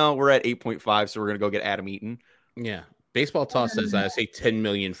like, no, we're at 8.5. So we're going to go get Adam Eaton. Yeah. Baseball Toss says, I say 10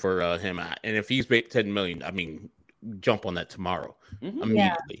 million for him. And if he's 10 million, I mean, jump on that tomorrow immediately.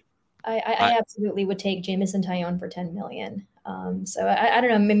 Yeah. I absolutely would take Jameson Tyone for 10 million. So I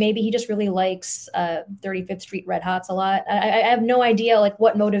don't know, maybe he just really likes 35th Street Red Hots a lot. I have no idea like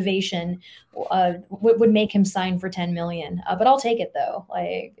what motivation would make him sign for 10 million. But I'll take it though.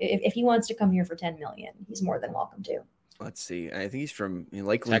 Like if he wants to come here for 10 million, he's more than welcome to. Let's see. I think he's from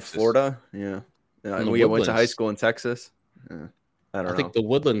Lakeland, Florida. Yeah. We went to high school in Texas. I think the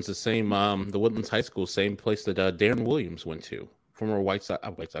Woodlands the same. The Woodlands High School, same place that Darren Williams went to. Former White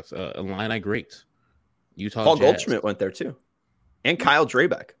Sox, Illini great. Utah Paul Jazz. Goldschmidt went there too. And Kyle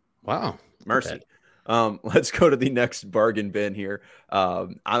Drabeck. Wow. Mercy. Okay. Let's go to the next bargain bin here.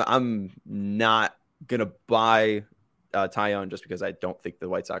 I'm not going to buy Tyone just because I don't think the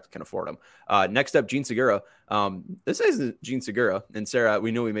White Sox can afford him. Next up, Gene Segura. This isn't Gene Segura. And Sarah,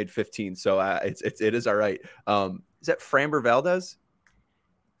 we know we made 15, so it is all right. Is that Framber Valdez?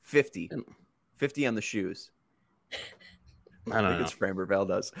 50 on the shoes. I don't know. It's Framber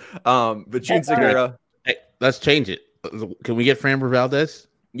Valdez. But Gene Segura. Hey, let's change it. Can we get Framber Valdez?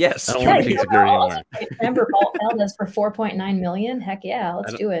 Yes. I don't want Gene Segura anymore. Framber Valdez for 4.9 million. Heck yeah,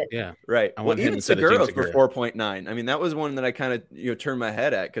 let's do it. Yeah, right. I want him even Segura for 4.9. I mean, that was one that I kind of turned my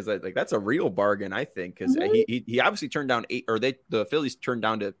head at because that's a real bargain. I think because he obviously turned down the Phillies turned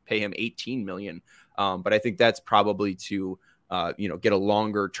down to pay him 18 million. But I think that's probably to get a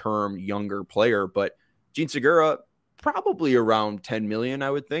longer term younger player. But Gene Segura. Probably around 10 million, I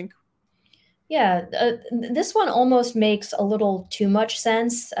would think. Yeah, this one almost makes a little too much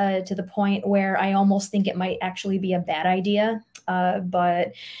sense to the point where I almost think it might actually be a bad idea.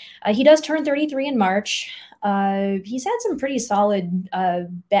 But he does turn 33 in March. He's had some pretty solid,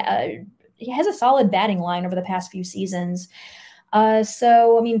 he has a solid batting line over the past few seasons.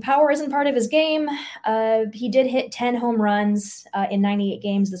 So, I mean, power isn't part of his game. He did hit 10 home runs in 98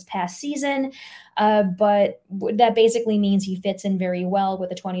 games this past season, but that basically means he fits in very well with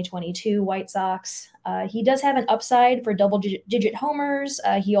the 2022 White Sox. He does have an upside for double-digit homers.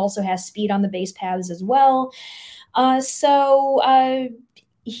 He also has speed on the base paths as well. So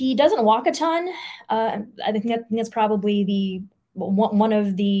he doesn't walk a ton. I think that's probably the one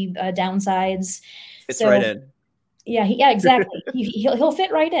of the downsides. It's right So in. yeah, exactly. He'll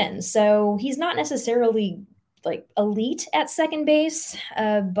fit right in. So he's not necessarily like elite at second base,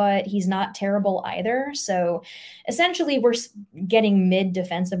 but he's not terrible either. So essentially, we're getting mid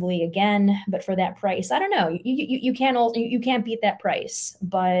defensively again, but for that price, I don't know. You can't beat that price.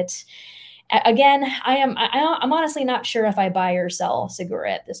 But again, I'm honestly not sure if I buy or sell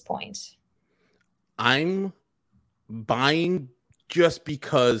Segura at this point. I'm buying just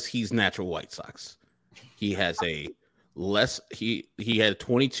because he's natural White Sox. He has a he had a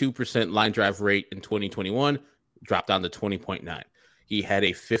 22% line drive rate in 2021, dropped down to 20.9. He had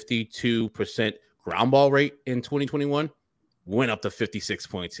a 52% ground ball rate in 2021, went up to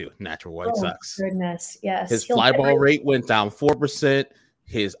 56.2. Natural White Sox. Goodness, yes. His fly ball rate went down 4%.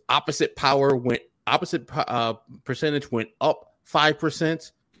 His opposite percentage went up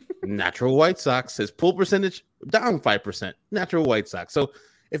 5%. Natural White Sox. His pull percentage down 5%. Natural White Sox. So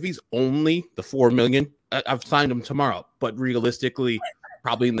if he's only the 4 million, I've signed him tomorrow. But realistically,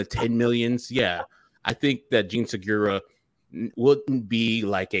 probably in the 10 millions. Yeah, I think that Gene Segura wouldn't be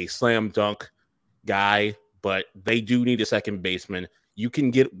like a slam dunk guy, but they do need a second baseman. You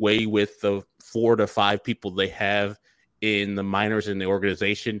can get away with the 4 to 5 people they have in the minors in the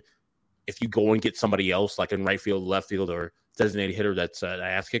organization if you go and get somebody else, like in right field, left field, or designated hitter that's an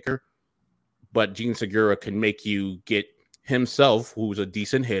ass kicker. But Gene Segura can make you get himself, who's a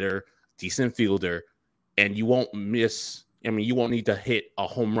decent hitter, decent fielder, and you won't miss. I mean, you won't need to hit a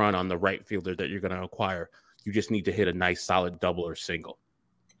home run on the right fielder that you're going to acquire. You just need to hit a nice solid double or single.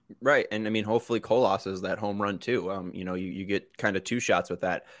 Right. And I mean, hopefully Colas is that home run too. You get kind of 2 shots with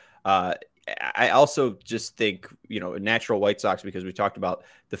that. I also just think, natural White Sox, because we talked about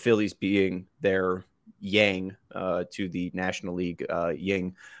the Phillies being their yang to the National League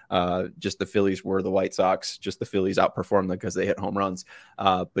yin. Just the Phillies were the White Sox. Just the Phillies outperformed them because they hit home runs.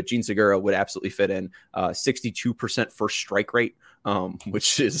 But Gene Segura would absolutely fit in. 62% first strike rate,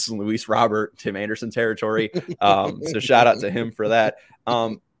 which is Luis Robert, Tim Anderson territory. So shout out to him for that.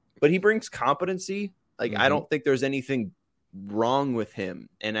 But he brings competency. Like, I don't think there's anything wrong with him.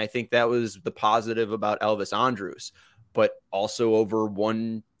 And I think that was the positive about Elvis Andrus. But also over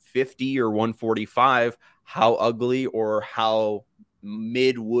 150 or 145, how ugly or how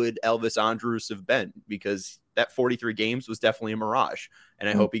mid would Elvis Andrus have been? Because that 43 games was definitely a mirage. And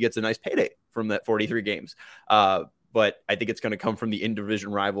I hope he gets a nice payday from that 43 games. But I think it's going to come from the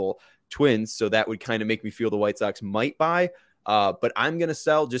in-division rival Twins. So that would kind of make me feel the White Sox might buy. But I'm going to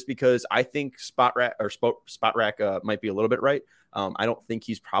sell just because I think Spot Rack might be a little bit right. I don't think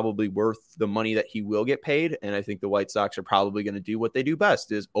he's probably worth the money that he will get paid. And I think the White Sox are probably going to do what they do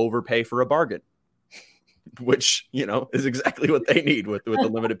best, is overpay for a bargain, which, is exactly what they need with the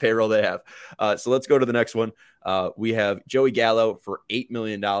limited payroll they have. So let's go to the next one. We have Joey Gallo for $8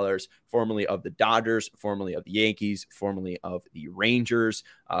 million, formerly of the Dodgers, formerly of the Yankees, formerly of the Rangers.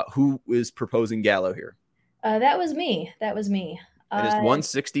 Who is proposing Gallo here? That was me. And his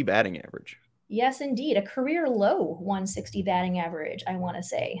 160 batting average. Yes, indeed. A career low 160 batting average, I want to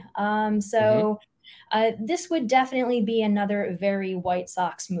say. This would definitely be another very White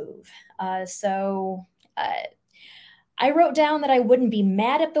Sox move. I wrote down that I wouldn't be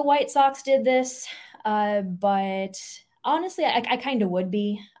mad if the White Sox did this, but honestly, I kind of would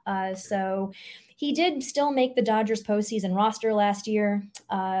be. So he did still make the Dodgers postseason roster last year.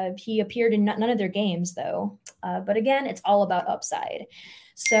 He appeared in none of their games, though. But again, it's all about upside.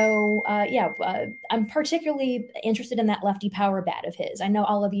 So, I'm particularly interested in that lefty power bat of his. I know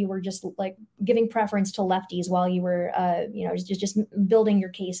all of you were just like giving preference to lefties while you were, just building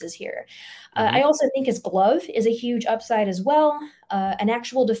your cases here. I also think his glove is a huge upside as well. An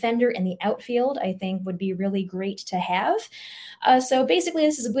actual defender in the outfield, I think, would be really great to have. So basically,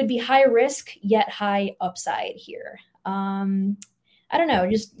 would be high risk yet high upside here. I don't know,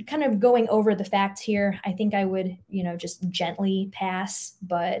 just kind of going over the facts here. I think I would, just gently pass,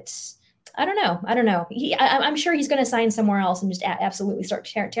 but I don't know. I'm sure he's going to sign somewhere else and just absolutely start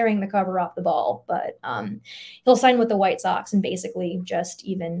tearing the cover off the ball. But he'll sign with the White Sox and basically just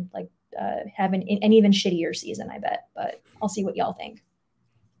even like have an even shittier season, I bet. But I'll see what y'all think.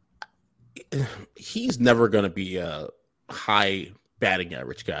 He's never going to be a high batting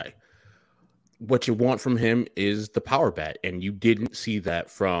average guy. What you want from him is the power bat, and you didn't see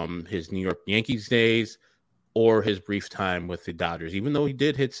that from his New York Yankees days or his brief time with the Dodgers, even though he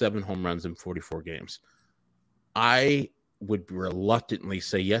did hit 7 home runs in 44 games. I would reluctantly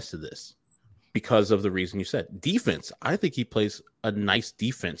say yes to this because of the reason you said. Defense. I think he plays a nice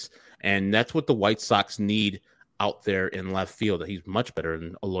defense, and that's what the White Sox need out there in left field. He's much better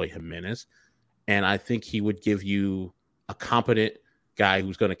than Eloy Jimenez, and I think he would give you a competent guy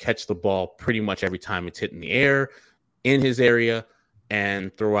who's going to catch the ball pretty much every time it's hit in the air in his area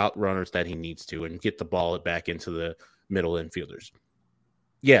and throw out runners that he needs to and get the ball back into the middle infielders.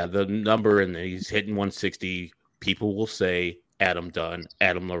 Yeah, the number, and he's hitting 160. People will say Adam Dunn,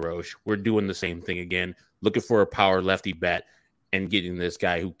 Adam LaRoche. We're doing the same thing again, looking for a power lefty bat and getting this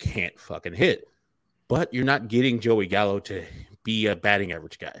guy who can't fucking hit. But you're not getting Joey Gallo to be a batting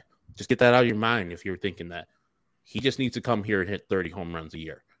average guy. Just get that out of your mind if you're thinking that. He just needs to come here and hit 30 home runs a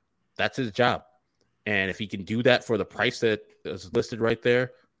year. That's his job. And if he can do that for the price that is listed right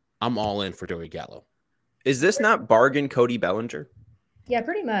there, I'm all in for Joey Gallo. Is this not bargain Cody Bellinger? Yeah,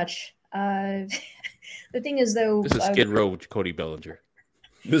 pretty much. The thing is, though... This is Skid Row Cody Bellinger.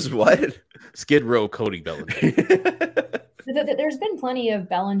 This is what? Skid Row Cody Bellinger. There's been plenty of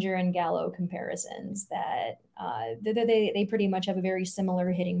Bellinger and Gallo comparisons that they pretty much have a very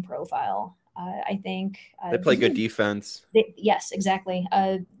similar hitting profile. I think they play good defense. Yes, exactly.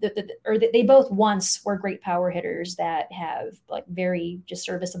 They both once were great power hitters that have like very just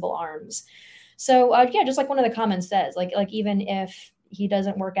serviceable arms. So yeah, just like one of the comments says, like even if he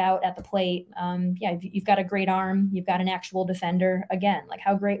doesn't work out at the plate, yeah, you've got a great arm, you've got an actual defender. Again, like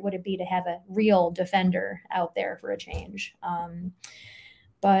how great would it be to have a real defender out there for a change?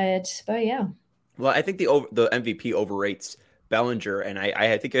 But yeah. Well, I think the MVP overrates Bellinger, and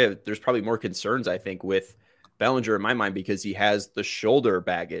I think there's probably more concerns, I think, with Bellinger in my mind because he has the shoulder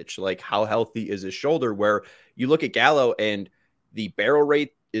baggage. Like, how healthy is his shoulder? Where you look at Gallo and the barrel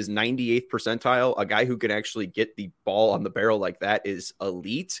rate is 98th percentile. A guy who can actually get the ball on the barrel like that is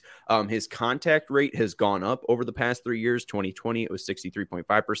elite. His contact rate has gone up over the past 3 years. 2020, it was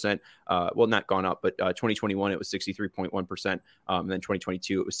 63.5%. Well, not gone up, but 2021, it was 63.1%. And then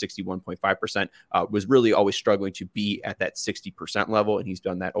 2022, it was 61.5%. Was really always struggling to be at that 60% level, and he's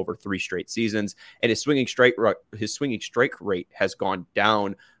done that over 3 straight seasons. And his swinging strike rate has gone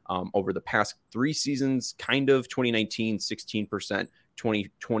down over the past 3 seasons, kind of 2019, 16%.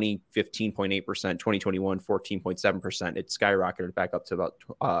 2020, 15.8%, 2021, 14.7%. It skyrocketed back up to about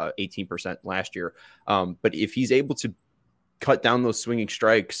 18% last year. But if he's able to cut down those swinging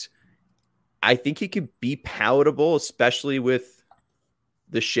strikes, I think he could be palatable, especially with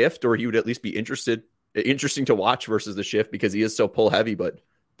the shift, or he would at least be interesting to watch versus the shift because he is so pull heavy. But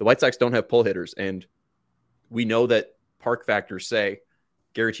the White Sox don't have pull hitters. And we know that park factors say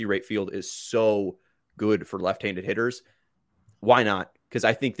Guaranteed Rate Field is so good for left-handed hitters. Why not? Because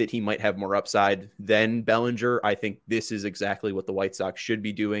I think that he might have more upside than Bellinger. I think this is exactly what the White Sox should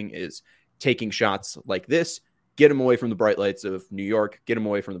be doing, is taking shots like this, get him away from the bright lights of New York, get him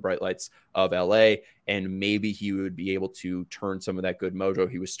away from the bright lights of LA, and maybe he would be able to turn some of that good mojo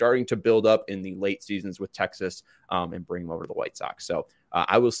he was starting to build up in the late seasons with Texas and bring him over to the White Sox. So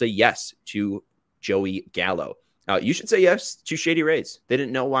I will say yes to Joey Gallo. You should say yes to Shady Rays. They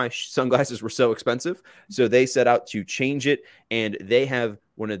didn't know why sunglasses were so expensive, so they set out to change it, and they have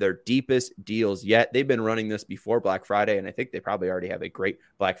one of their deepest deals yet. They've been running this before Black Friday, and I think they probably already have a great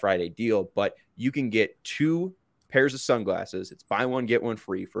Black Friday deal, but you can get 2 pairs of sunglasses. It's buy one, get one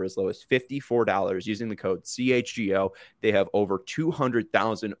free for as low as $54 using the code CHGO. They have over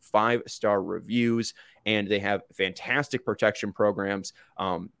 200,000 5-star reviews, and they have fantastic protection programs.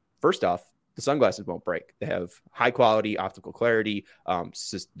 First off, the sunglasses won't break. They have high quality optical clarity.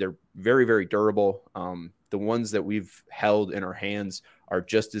 They're very, very durable. The ones that we've held in our hands are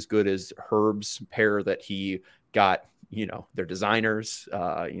just as good as Herb's pair that he got. You know, they're designers.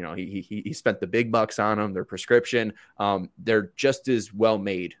 He spent the big bucks on them. Their prescription. They're just as well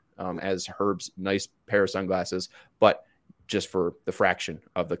made as Herb's nice pair of sunglasses, but just for the fraction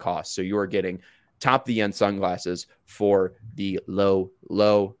of the cost. So you are getting top of the end sunglasses for the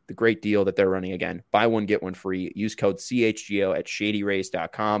the great deal that they're running. Again, buy one, get one free. Use code CHGO at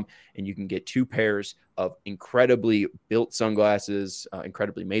shadyrays.com, and you can get 2 pairs of incredibly built sunglasses,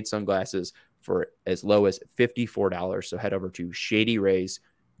 incredibly made sunglasses for as low as $54. So head over to shadyrays.com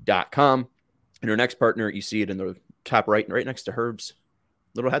And our next partner, you see it in the top right next to Herb's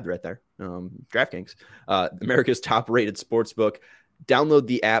little head right there. DraftKings, America's top rated sportsbook. Download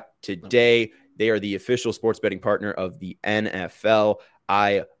the app today. They are the official sports betting partner of the NFL.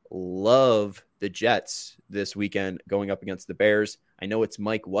 I love the Jets this weekend going up against the Bears. I know it's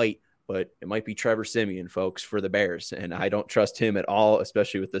Mike White, but it might be Trevor Siemian, folks, for the Bears. And I don't trust him at all,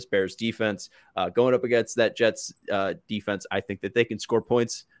 especially with this Bears defense. Going up against that Jets defense, I think that they can score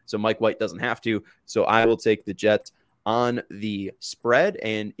points, so Mike White doesn't have to. So I will take the Jets on the spread.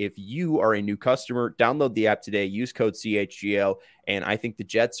 And if you are a new customer, download the app today, use code CHGO. And I think the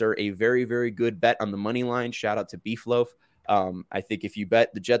Jets are a very, very good bet on the money line. Shout out to Beef Loaf. I think if you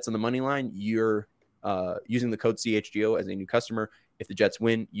bet the Jets on the money line, you're using the code CHGO as a new customer. If the Jets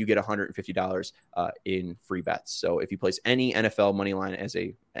win, you get $150 in free bets. So if you place any NFL money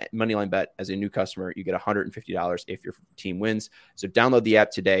line bet as a new customer, you get $150 if your team wins. So download the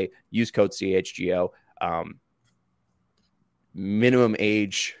app today, use code CHGO. Minimum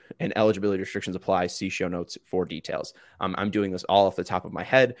age and eligibility restrictions apply. See show notes for details. I'm doing this all off the top of my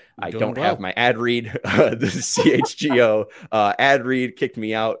head. I don't have my ad read. The CHGO ad read kicked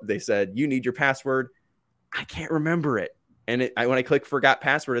me out. They said, you need your password. I can't remember it. And when I click forgot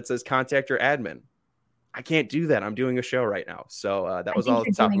password, it says contact your admin. I can't do that. I'm doing a show right now. So that was all at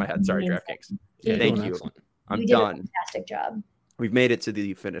the top of my head. Sorry, DraftKings. Thank you. Excellent. I'm done. Did a fantastic job. We've made it to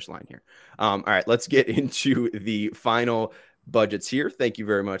the finish line here. All right, let's get into the final budgets here. Thank you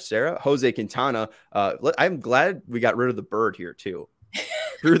very much, Sarah. Jose Quintana. I'm glad we got rid of the bird here too.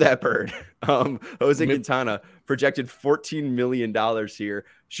 Through that bird. Jose Quintana projected $14 million here.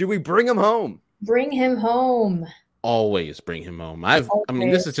 Should we bring him home? Bring him home. Always bring him home. I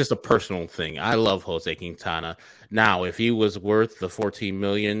mean, this is just a personal thing. I love Jose Quintana. Now, if he was worth the $14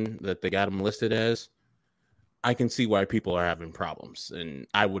 million that they got him listed as, I can see why people are having problems, and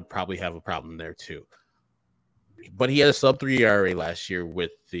I would probably have a problem there too. But he had a sub-3 ERA last year with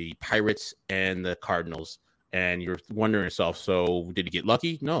the Pirates and the Cardinals, and you're wondering yourself, so did he get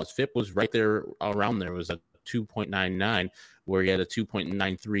lucky? No, his FIP was right there around there. It was a 2.99, where he had a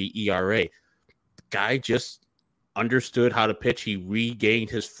 2.93 ERA. The guy just understood how to pitch. He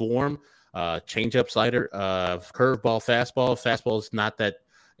regained his form, changeup, slider, curveball, fastball. Fastball is not that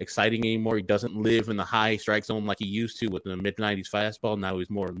exciting anymore. He doesn't live in the high strike zone like he used to with the mid-90s fastball. Now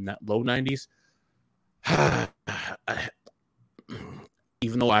he's more low 90s.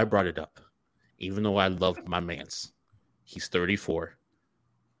 Even though I brought it up, even though I love my mans, he's 34.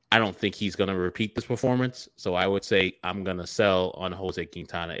 I don't think he's going to repeat this performance. So I would say I'm going to sell on Jose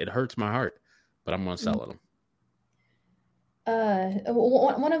Quintana. It hurts my heart, but I'm going to sell him.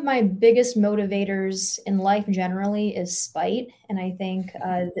 One of my biggest motivators in life generally is spite. And I think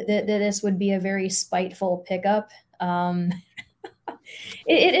this would be a very spiteful pickup.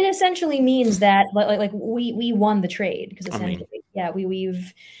 It essentially means that like we won the trade because essentially,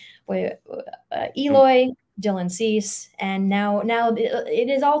 Eloy, Dylan Cease, and now it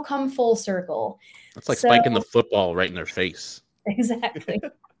has all come full circle. It's like spiking the football right in their face. Exactly.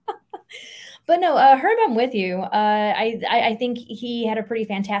 But no, Herb, I'm with you. I think he had a pretty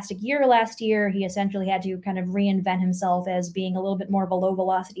fantastic year last year. He essentially had to kind of reinvent himself as being a little bit more of a low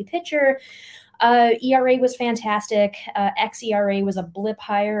velocity pitcher. ERA was fantastic. xERA was a blip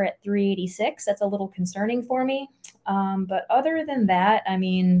higher at 3.86. That's a little concerning for me. But other than that, I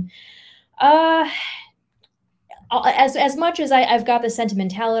mean, as much as I've got the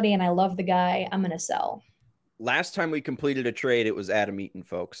sentimentality and I love the guy, I'm going to sell. Last time we completed a trade, it was Adam Eaton,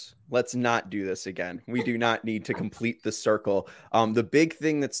 folks. Let's not do this again. We do not need to complete the circle. The big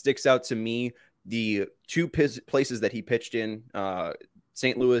thing that sticks out to me, the two places that he pitched in,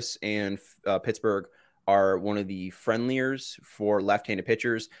 St. Louis and Pittsburgh, are one of the friendliers for left-handed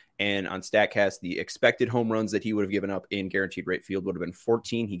pitchers. And on StatCast, the expected home runs that he would have given up in guaranteed rate field would have been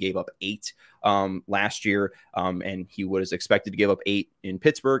 14. He gave up 8 last year, and he was expected to give up 8 in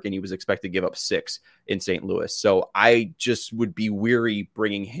Pittsburgh, and he was expected to give up 6 in St. Louis. So I just would be weary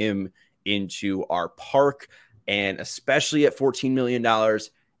bringing him into our park, and especially at $14 million,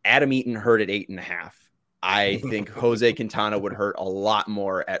 Adam Eaton hurt at 8.5. I think Jose Quintana would hurt a lot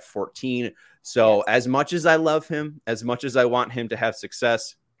more at 14. So yes, as much as I love him, as much as I want him to have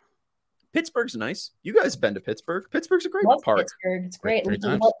success, Pittsburgh's nice. You guys been to Pittsburgh? Pittsburgh's a great park. Pittsburgh. It's great.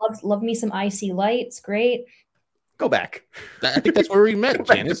 Love me some icy light. It's great. Go back. I think that's where we met,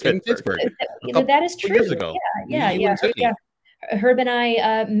 Janice, in Pittsburgh. That is true. Years ago. Yeah. Herb and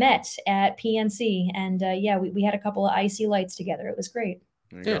I met at PNC, and we had a couple of icy lights together. It was great.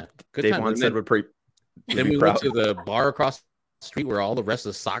 Yeah, good Dave time. once said we're pretty. Then we went to the bar across the street where all the rest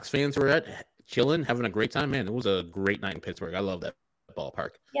of the Sox fans were at, chilling, having a great time. Man, it was a great night in Pittsburgh. I love that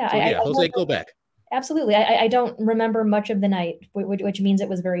ballpark. Yeah, So Jose, go back. Absolutely. I don't remember much of the night, which means it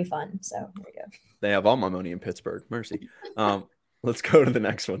was very fun. So there you go. They have all my money in Pittsburgh. Mercy. Let's go to the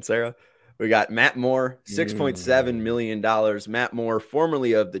next one, Sarah. We got Matt Moore, $6.7 million. Matt Moore,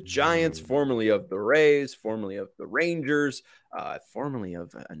 formerly of the Giants, formerly of the Rays, formerly of the Rangers, formerly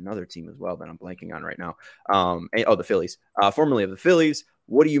of another team as well that I'm blanking on right now. The Phillies. Formerly of the Phillies.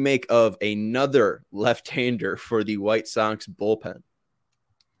 What do you make of another left-hander for the White Sox bullpen?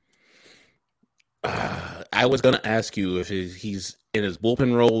 I was going to ask you if he's in his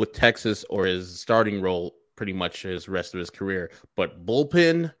bullpen role with Texas or his starting role pretty much his rest of his career. But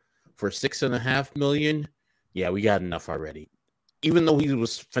bullpen for $6.5 million, yeah, we got enough already. Even though he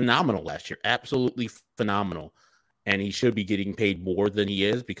was phenomenal last year, absolutely phenomenal, and he should be getting paid more than he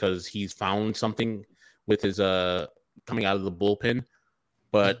is because he's found something with his coming out of the bullpen.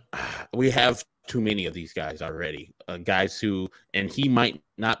 But we have too many of these guys already, guys who, and he might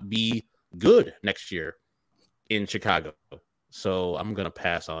not be good next year in Chicago. So I'm going to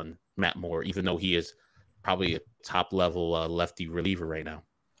pass on Matt Moore, even though he is probably a top level lefty reliever right now.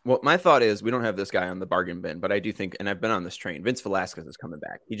 Well, my thought is we don't have this guy on the bargain bin, but I do think, and I've been on this train, Vince Velasquez is coming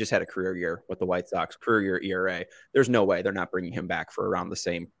back. He just had a career year with the White Sox, career year ERA. There's no way they're not bringing him back for around the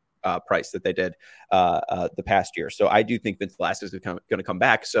same price that they did the past year. So I do think Vince Velasquez is going to come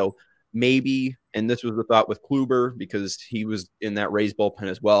back. So maybe, and this was the thought with Kluber because he was in that Rays bullpen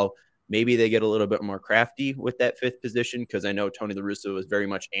as well, maybe they get a little bit more crafty with that fifth position because I know Tony La Russa is very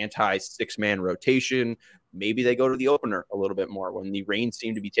much anti-six-man rotation. Maybe they go to the opener a little bit more. When the reins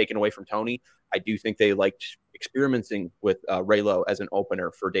seem to be taken away from Tony, I do think they liked experimenting with Raylo as an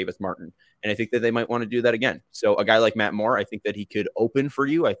opener for Davis Martin. And I think that they might want to do that again. So a guy like Matt Moore, I think that he could open for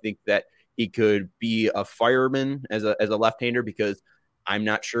you. I think that he could be a fireman as a left-hander because I'm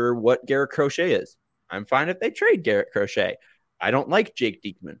not sure what Garrett Crochet is. I'm fine if they trade Garrett Crochet. I don't like Jake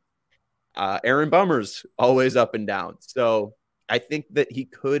Diekman. Aaron Bummer's always up and down. So I think that he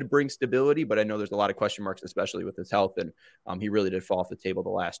could bring stability, but I know there's a lot of question marks, especially with his health. And he really did fall off the table the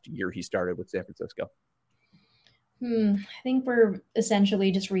last year he started with San Francisco. I think we're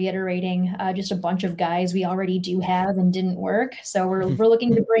essentially just reiterating just a bunch of guys we already do have and didn't work. So we're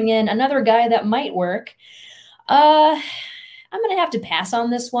looking to bring in another guy that might work. I'm going to have to pass on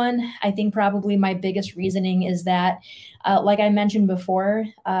this one. I think probably my biggest reasoning is that, like I mentioned before,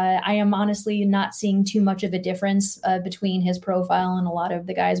 I am honestly not seeing too much of a difference between his profile and a lot of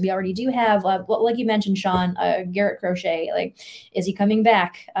the guys we already do have. Like you mentioned, Sean, Garrett Crochet, like, is he coming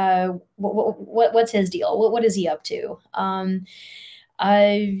back? What's his deal? What is he up to?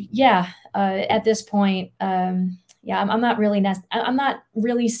 At this point, I'm not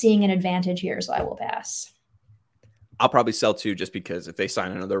really seeing an advantage here, so I will pass. I'll probably sell two just because if they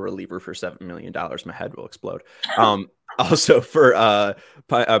sign another reliever for $7 million, my head will explode. Also for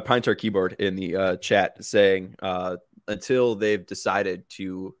Pine Tar Keyboard in the chat saying until they've decided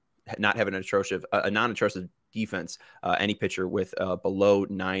to not have a non-atrocious defense, any pitcher with below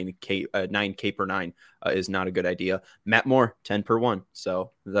 9K per 9 is not a good idea. Matt Moore, 10 per 1.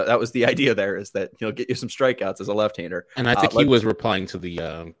 So that was the idea there, is that he'll get you some strikeouts as a left-hander. And I think he was replying to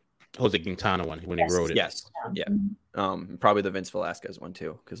the Jose Quintana one when he wrote it. Yes. Yeah. Probably the Vince Velasquez one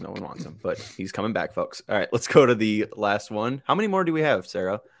too, because no one wants him, but he's coming back, folks. All right, let's go to the last one. How many more do we have,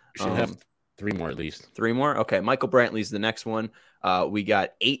 Sarah? We should have 3 more at least. 3 more? Okay. Michael Brantley's the next one. We got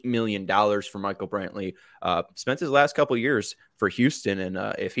 $8 million for Michael Brantley. Spent his last couple years for Houston. And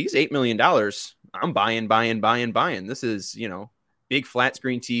if he's $8 million, I'm buying. This is, big flat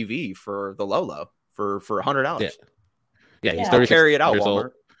screen TV for the Lolo for $100. Yeah. He's 36 carry it out, years Walmart.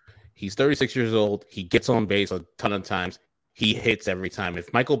 Old. He's 36 years old. He gets on base a ton of times. He hits every time.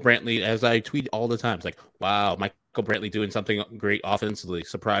 If Michael Brantley, as I tweet all the time, it's like, wow, Michael Brantley doing something great offensively.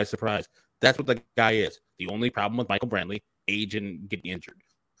 Surprise, surprise. That's what the guy is. The only problem with Michael Brantley, age and getting injured.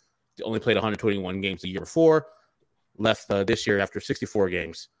 He only played 121 games the year before. Left this year after 64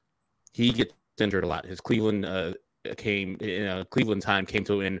 games. He gets injured a lot. His Cleveland time came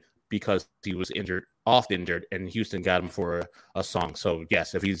to an end because he was injured, and Houston got him for a song. So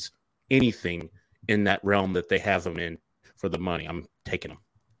yes, if he's anything in that realm that they have him in for the money, I'm taking him.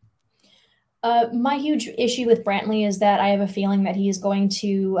 My huge issue with Brantley is that I have a feeling that he is going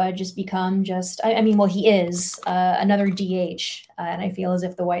to just become he is another DH. And I feel as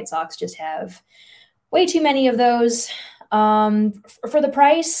if the White Sox just have way too many of those. For the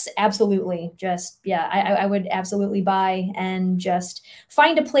price, absolutely. I would absolutely buy and just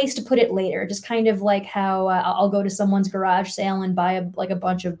find a place to put it later. Just kind of like how I'll go to someone's garage sale and buy a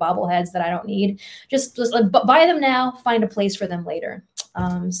bunch of bobbleheads that I don't need. Just buy them now, find a place for them later.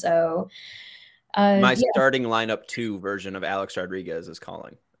 My Yeah. starting lineup 2 version of Alex Rodriguez is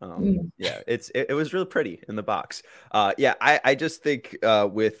calling. Yeah, it was really pretty in the box. Yeah, I just think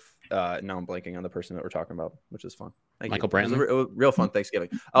with now I'm blanking on the person that we're talking about, which is fun. Thank you. Michael It was Brantley. a real fun Thanksgiving.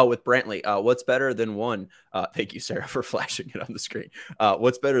 Oh, with Brantley, what's better than one? Thank you, Sarah, for flashing it on the screen.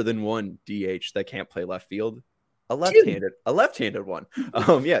 What's better than one DH that can't play left field? A Two. left-handed one.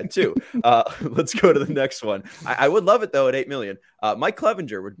 Yeah, 2. Let's go to the next one. I would love it though at 8 million. Mike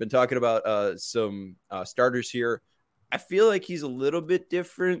Clevenger. We've been talking about some starters here. I feel like he's a little bit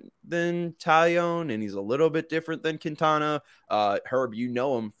different than Taillon, and he's a little bit different than Quintana. Herb, you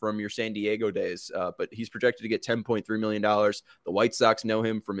know him from your San Diego days, but he's projected to get $10.3 million. The White Sox know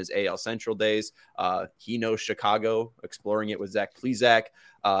him from his AL Central days. He knows Chicago, exploring it with Zach Plesac.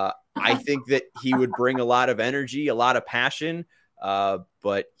 I think that he would bring a lot of energy, a lot of passion,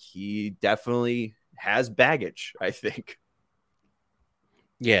 but he definitely has baggage, I think.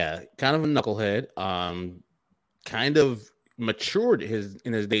 Yeah, kind of a knucklehead. Kind of matured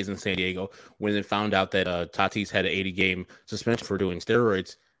in his days in San Diego when they found out that Tatis had an 80-game suspension for doing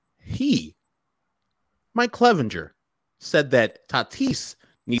steroids. Mike Clevenger, said that Tatis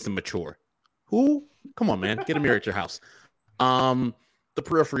needs to mature. Who? Come on, man. Get a mirror at your house. The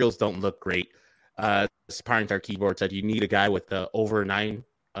peripherals don't look great. Our keyboard said you need a guy with over 9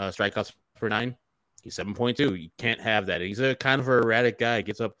 strikeouts per 9. He's 7.2. You can't have that. He's a kind of an erratic guy.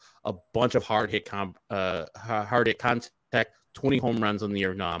 Gets up a bunch of hard hit contact, 20 home runs in the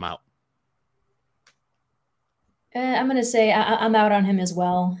year. No, I'm out. I'm going to say I'm out on him as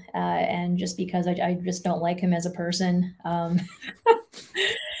well. And just because I just don't like him as a person.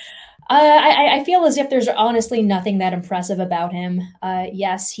 I feel as if there's honestly nothing that impressive about him.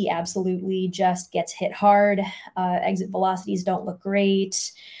 Yes, he absolutely just gets hit hard. Exit velocities don't look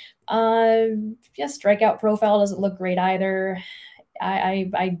great. Strikeout profile doesn't look great either.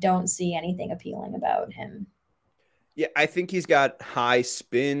 I don't see anything appealing about him. Yeah, I think he's got high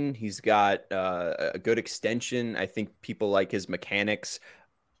spin. He's got a good extension. I think people like his mechanics.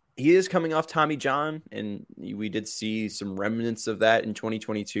 He is coming off Tommy John, and we did see some remnants of that in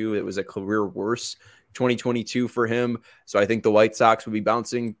 2022. It was a career worse 2022 for him. So I think the White Sox would be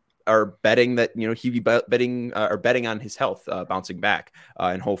betting that, he'd be betting on his health bouncing back.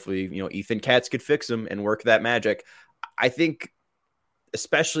 And hopefully, Ethan Katz could fix him and work that magic. I think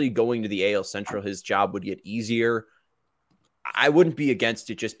especially going to the AL Central, his job would get easier. I wouldn't be against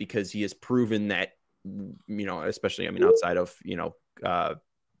it just because he has proven that, especially, outside of,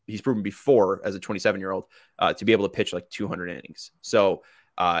 he's proven before as a 27-year-old to be able to pitch like 200 innings. So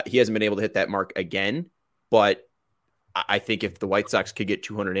he hasn't been able to hit that mark again, but I think if the White Sox could get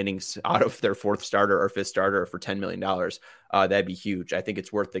 200 innings out of their 4th starter or 5th starter for $10 million, that'd be huge. I think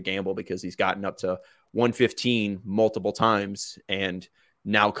it's worth the gamble because he's gotten up to 115 multiple times, and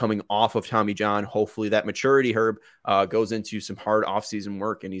now coming off of Tommy John, hopefully that maturity, Herb, goes into some hard offseason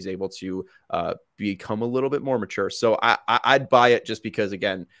work, and he's able to become a little bit more mature. So I'd buy it just because,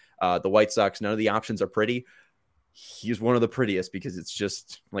 again, the White Sox, none of the options are pretty. He's one of the prettiest because it's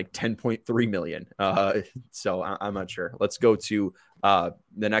just like 10.3 million. So I'm not sure. Let's go to the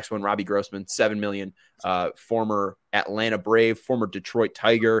next one. Robbie Grossman, 7 million, former Atlanta Brave, former Detroit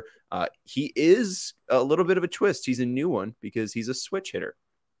Tiger. He is a little bit of a twist. He's a new one because he's a switch hitter.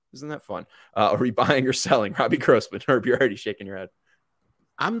 Isn't that fun? Are we buying or selling Robbie Grossman? Herb, you're already shaking your head.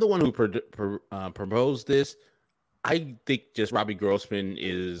 I'm the one who proposed this. I think just Robbie Grossman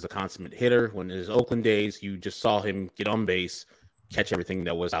is a consummate hitter. When in his Oakland days, you just saw him get on base, catch everything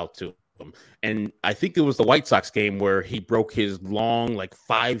that was out to him. And I think it was the White Sox game where he broke his long,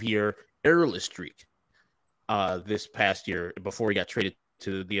 5-year errorless streak this past year before he got traded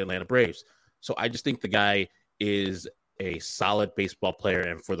to the Atlanta Braves. So I just think the guy is a solid baseball player,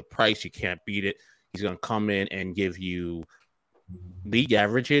 and for the price, you can't beat it. He's going to come in and give you league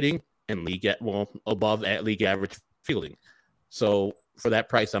average hitting and above at league average fielding. So for that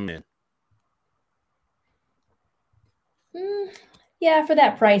price, I'm in. Yeah, for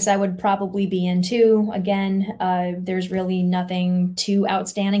that price, I would probably be in too. Again, there's really nothing too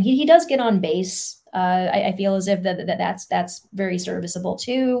outstanding. He does get on base. I feel as if that's very serviceable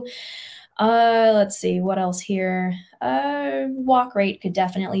too. Let's see what else here. Walk rate could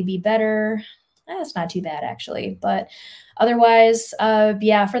definitely be better. That's not too bad actually, but otherwise,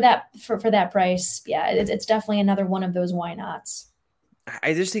 yeah, for that price, yeah, it's definitely another one of those why nots.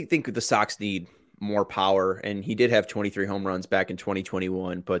 I just think the Sox need more power, and he did have 23 home runs back in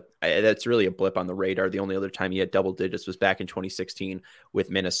 2021, but that's really a blip on the radar. The only other time he had double digits was back in 2016 with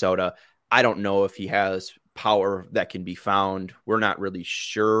Minnesota. I don't know if he has power that can be found. We're not really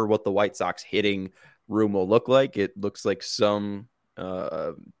sure what the White Sox hitting room will look like. It looks like some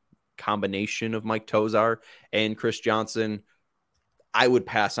combination of Mike Tozar and Chris Johnson, I would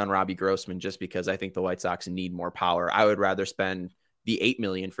pass on Robbie Grossman just because I think the White Sox need more power. I would rather spend the $8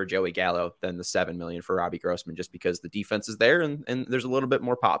 million for Joey Gallo than the $7 million for Robbie Grossman, just because the defense is there and there's a little bit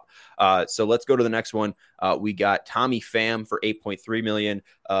more pop. So let's go to the next one. We got Tommy Pham for $8.3 million,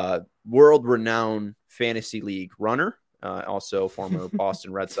 world-renowned fantasy league runner, also former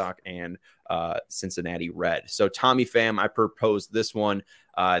Boston Red Sox and Cincinnati Red. So Tommy Pham, I proposed this one,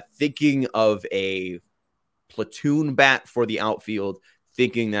 thinking of a platoon bat for the outfield,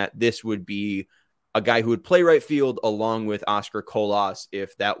 thinking that this would be a guy who would play right field along with Oscar Colas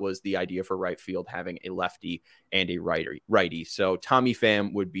if that was the idea for right field, having a lefty and a righty. So Tommy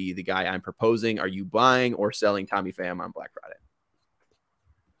Pham would be the guy I'm proposing. Are you buying or selling Tommy Pham on Black Friday?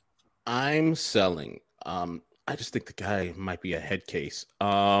 I'm selling. I just think the guy might be a head case.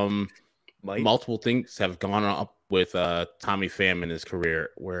 Multiple things have gone up with Tommy Pham in his career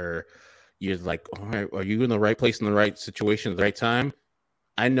where you're like, all right, are you in the right place in the right situation at the right time?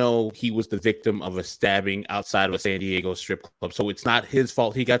 I know he was the victim of a stabbing outside of a San Diego strip club, so it's not his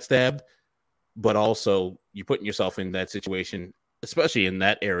fault he got stabbed, but also you're putting yourself in that situation, especially in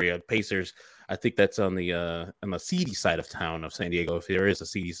that area. Pacers, I think that's on the seedy side of town of San Diego, if there is a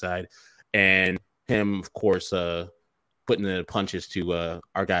seedy side, and him, of course, putting the punches to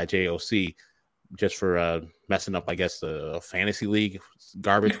our guy JOC just for messing up, I guess, the fantasy league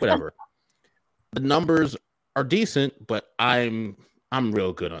garbage, whatever. The numbers are decent, but I'm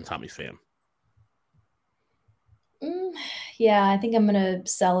real good on Tommy Pham. Yeah, I think I'm going to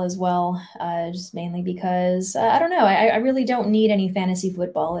sell as well, just mainly because, I don't know, I really don't need any fantasy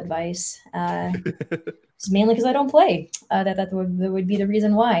football advice. Just mainly because I don't play. That would be the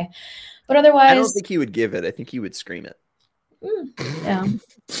reason why. But otherwise... I don't think he would give it. I think he would scream it. Yeah,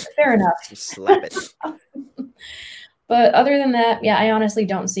 fair enough. Just slap it. But other than that, yeah, I honestly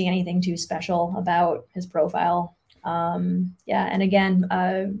don't see anything too special about his profile. And again,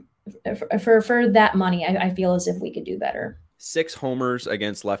 for that money, I feel as if we could do better. 6 homers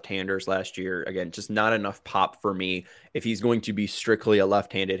against left-handers last year. Again, just not enough pop for me. If he's going to be strictly a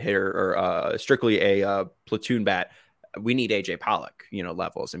left-handed hitter or strictly a platoon bat, we need AJ Pollock,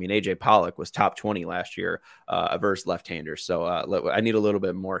 levels. I mean, AJ Pollock was top 20 last year versus left-handers. So I need a little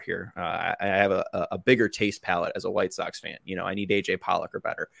bit more here. I have a bigger taste palette as a White Sox fan. I need AJ Pollock or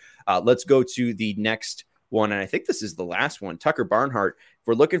better. Let's go to the next one. And I think this is the last one. Tucker Barnhart. If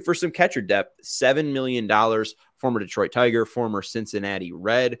we're looking for some catcher depth, $7 million, former Detroit Tiger, former Cincinnati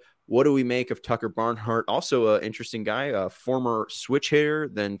Red. What do we make of Tucker Barnhart? Also an interesting guy, a former switch hitter,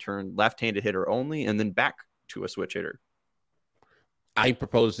 then turned left-handed hitter only, and then back to a switch hitter. I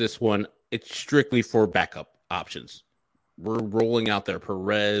propose this one. It's strictly for backup options. We're rolling out there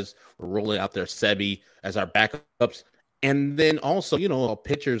Perez. We're rolling out there Sebi as our backups. And then also,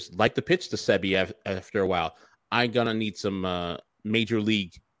 pitchers like to pitch to Sebi after a while. I'm going to need some major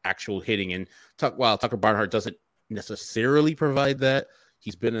league actual hitting. And while Tucker Barnhart doesn't necessarily provide that,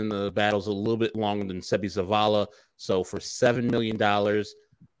 he's been in the battles a little bit longer than Sebi Zavala. So for $7 million,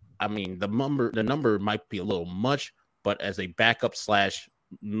 I mean, the number might be a little much, but as a backup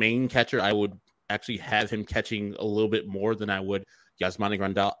 / main catcher, I would actually have him catching a little bit more than I would Yasmani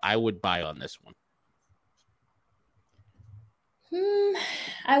Grandal. I would buy on this one.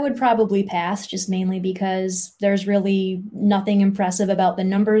 I would probably pass, just mainly because there's really nothing impressive about the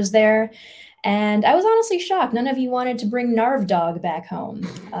numbers there. And I was honestly shocked. None of you wanted to bring Narv Dog back home.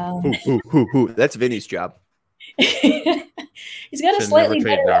 That's Vinny's job. He's got a slightly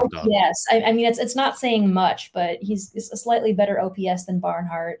better OPS. I mean, it's not saying much, but he's a slightly better OPS than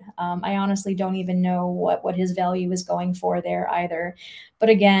Barnhart. I honestly don't even know what his value is going for there either. But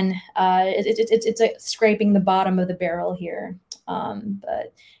again, it's scraping the bottom of the barrel here.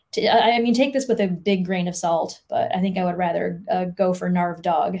 Take this with a big grain of salt, but I think I would rather go for Narv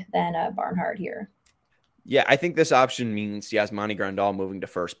Dog than Barnhart here. Yeah, I think this option means Yasmani Grandal moving to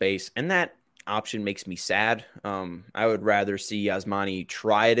first base, and that option makes me sad. I would rather see Yasmani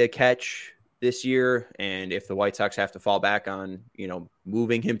try to catch this year, and if the White Sox have to fall back on,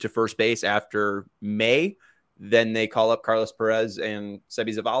 moving him to first base after May, then they call up Carlos Perez and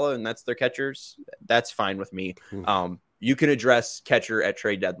Sebi Zavala, and that's their catchers. That's fine with me. You can address catcher at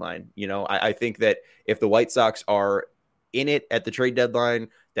trade deadline. I think that if the White Sox are in it at the trade deadline,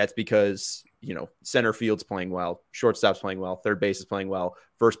 that's because, center field's playing well, shortstop's playing well, third base is playing well,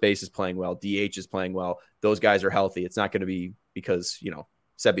 first base is playing well, DH is playing well. Those guys are healthy. It's not going to be because,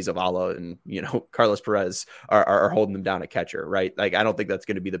 Sebi Zavala and, Carlos Perez are holding them down at catcher, right? Like, I don't think that's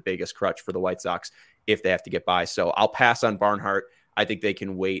going to be the biggest crutch for the White Sox if they have to get by. So I'll pass on Barnhart. I think they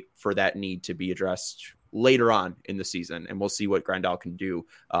can wait for that need to be addressed later on in the season. And we'll see what Grandal can do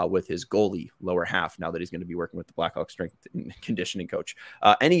with his goalie lower half now that he's going to be working with the Blackhawks strength and conditioning coach.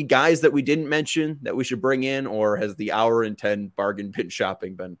 Any guys that we didn't mention that we should bring in, or has the hour and 10 bargain bin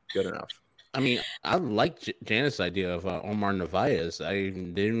shopping been good enough? I mean, I like Janice's idea of Omar Narvaez. I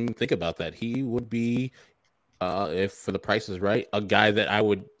didn't even think about that. He would be, if for the price is right, a guy that I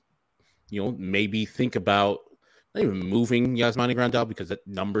would, maybe think about not even moving Yasmani Grandal because the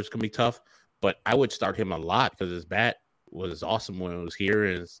numbers can be tough, but I would start him a lot because his bat was awesome when it was here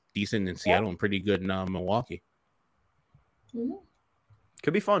and it's decent in Seattle and pretty good in Milwaukee. Mm-hmm.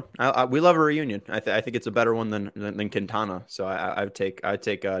 Could be fun. We love a reunion. I think it's a better one than Quintana. So I'd take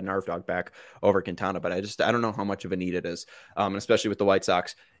Narv Dog back over Quintana, but I don't know how much of a need it is, especially with the White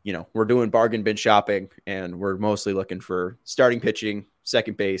Sox. We're doing bargain bin shopping, and we're mostly looking for starting pitching,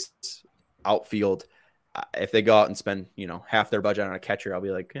 second base, outfield. If they go out and spend half their budget on a catcher, I'll be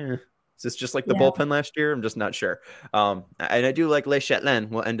like, is this just like the bullpen last year? I'm just not sure. And I do like Le Chatelain.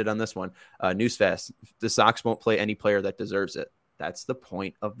 We'll end it on this one. Newsfast: the Sox won't play any player that deserves it. That's the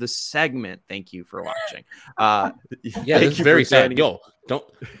point of the segment. Thank you for watching. Yeah, this is very sad.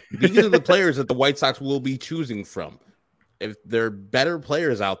 These are the players that the White Sox will be choosing from. If there are better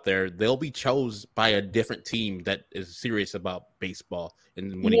players out there, they'll be chose by a different team that is serious about baseball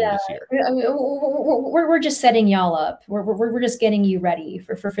and winning this year. I mean, we're just setting y'all up. We're just getting you ready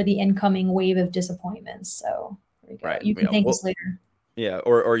for the incoming wave of disappointments. So right, you can thank us later. Yeah,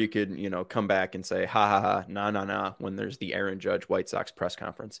 or you could, come back and say, ha, ha, ha, nah, when there's the Aaron Judge White Sox press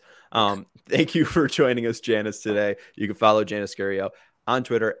conference. Thank you for joining us, Janice, today. You can follow Janice Scurio on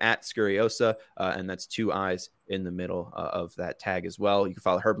Twitter at Scuriosa, and that's 2 eyes in the middle of that tag as well. You can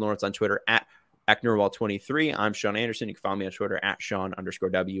follow Herb Lawrence on Twitter at Acknerwall23. I'm Sean Anderson. You can follow me on Twitter at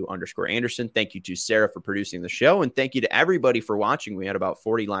Sean_W_Anderson. Thank you to Sarah for producing the show. And thank you to everybody for watching. We had about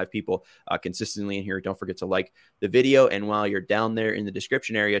 40 live people consistently in here. Don't forget to like the video. And while you're down there in the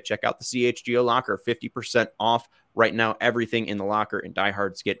description area, check out the CHGO locker, 50% off right now. Everything in the locker, and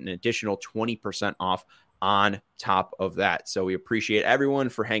diehards get an additional 20% off on top of that. So we appreciate everyone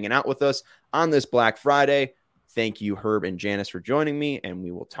for hanging out with us on this Black Friday. Thank you, Herb and Janice, for joining me. And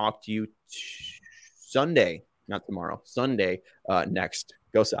we will talk to you Sunday, not tomorrow, Sunday next.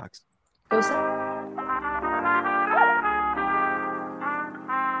 Go Sox. Go Sox.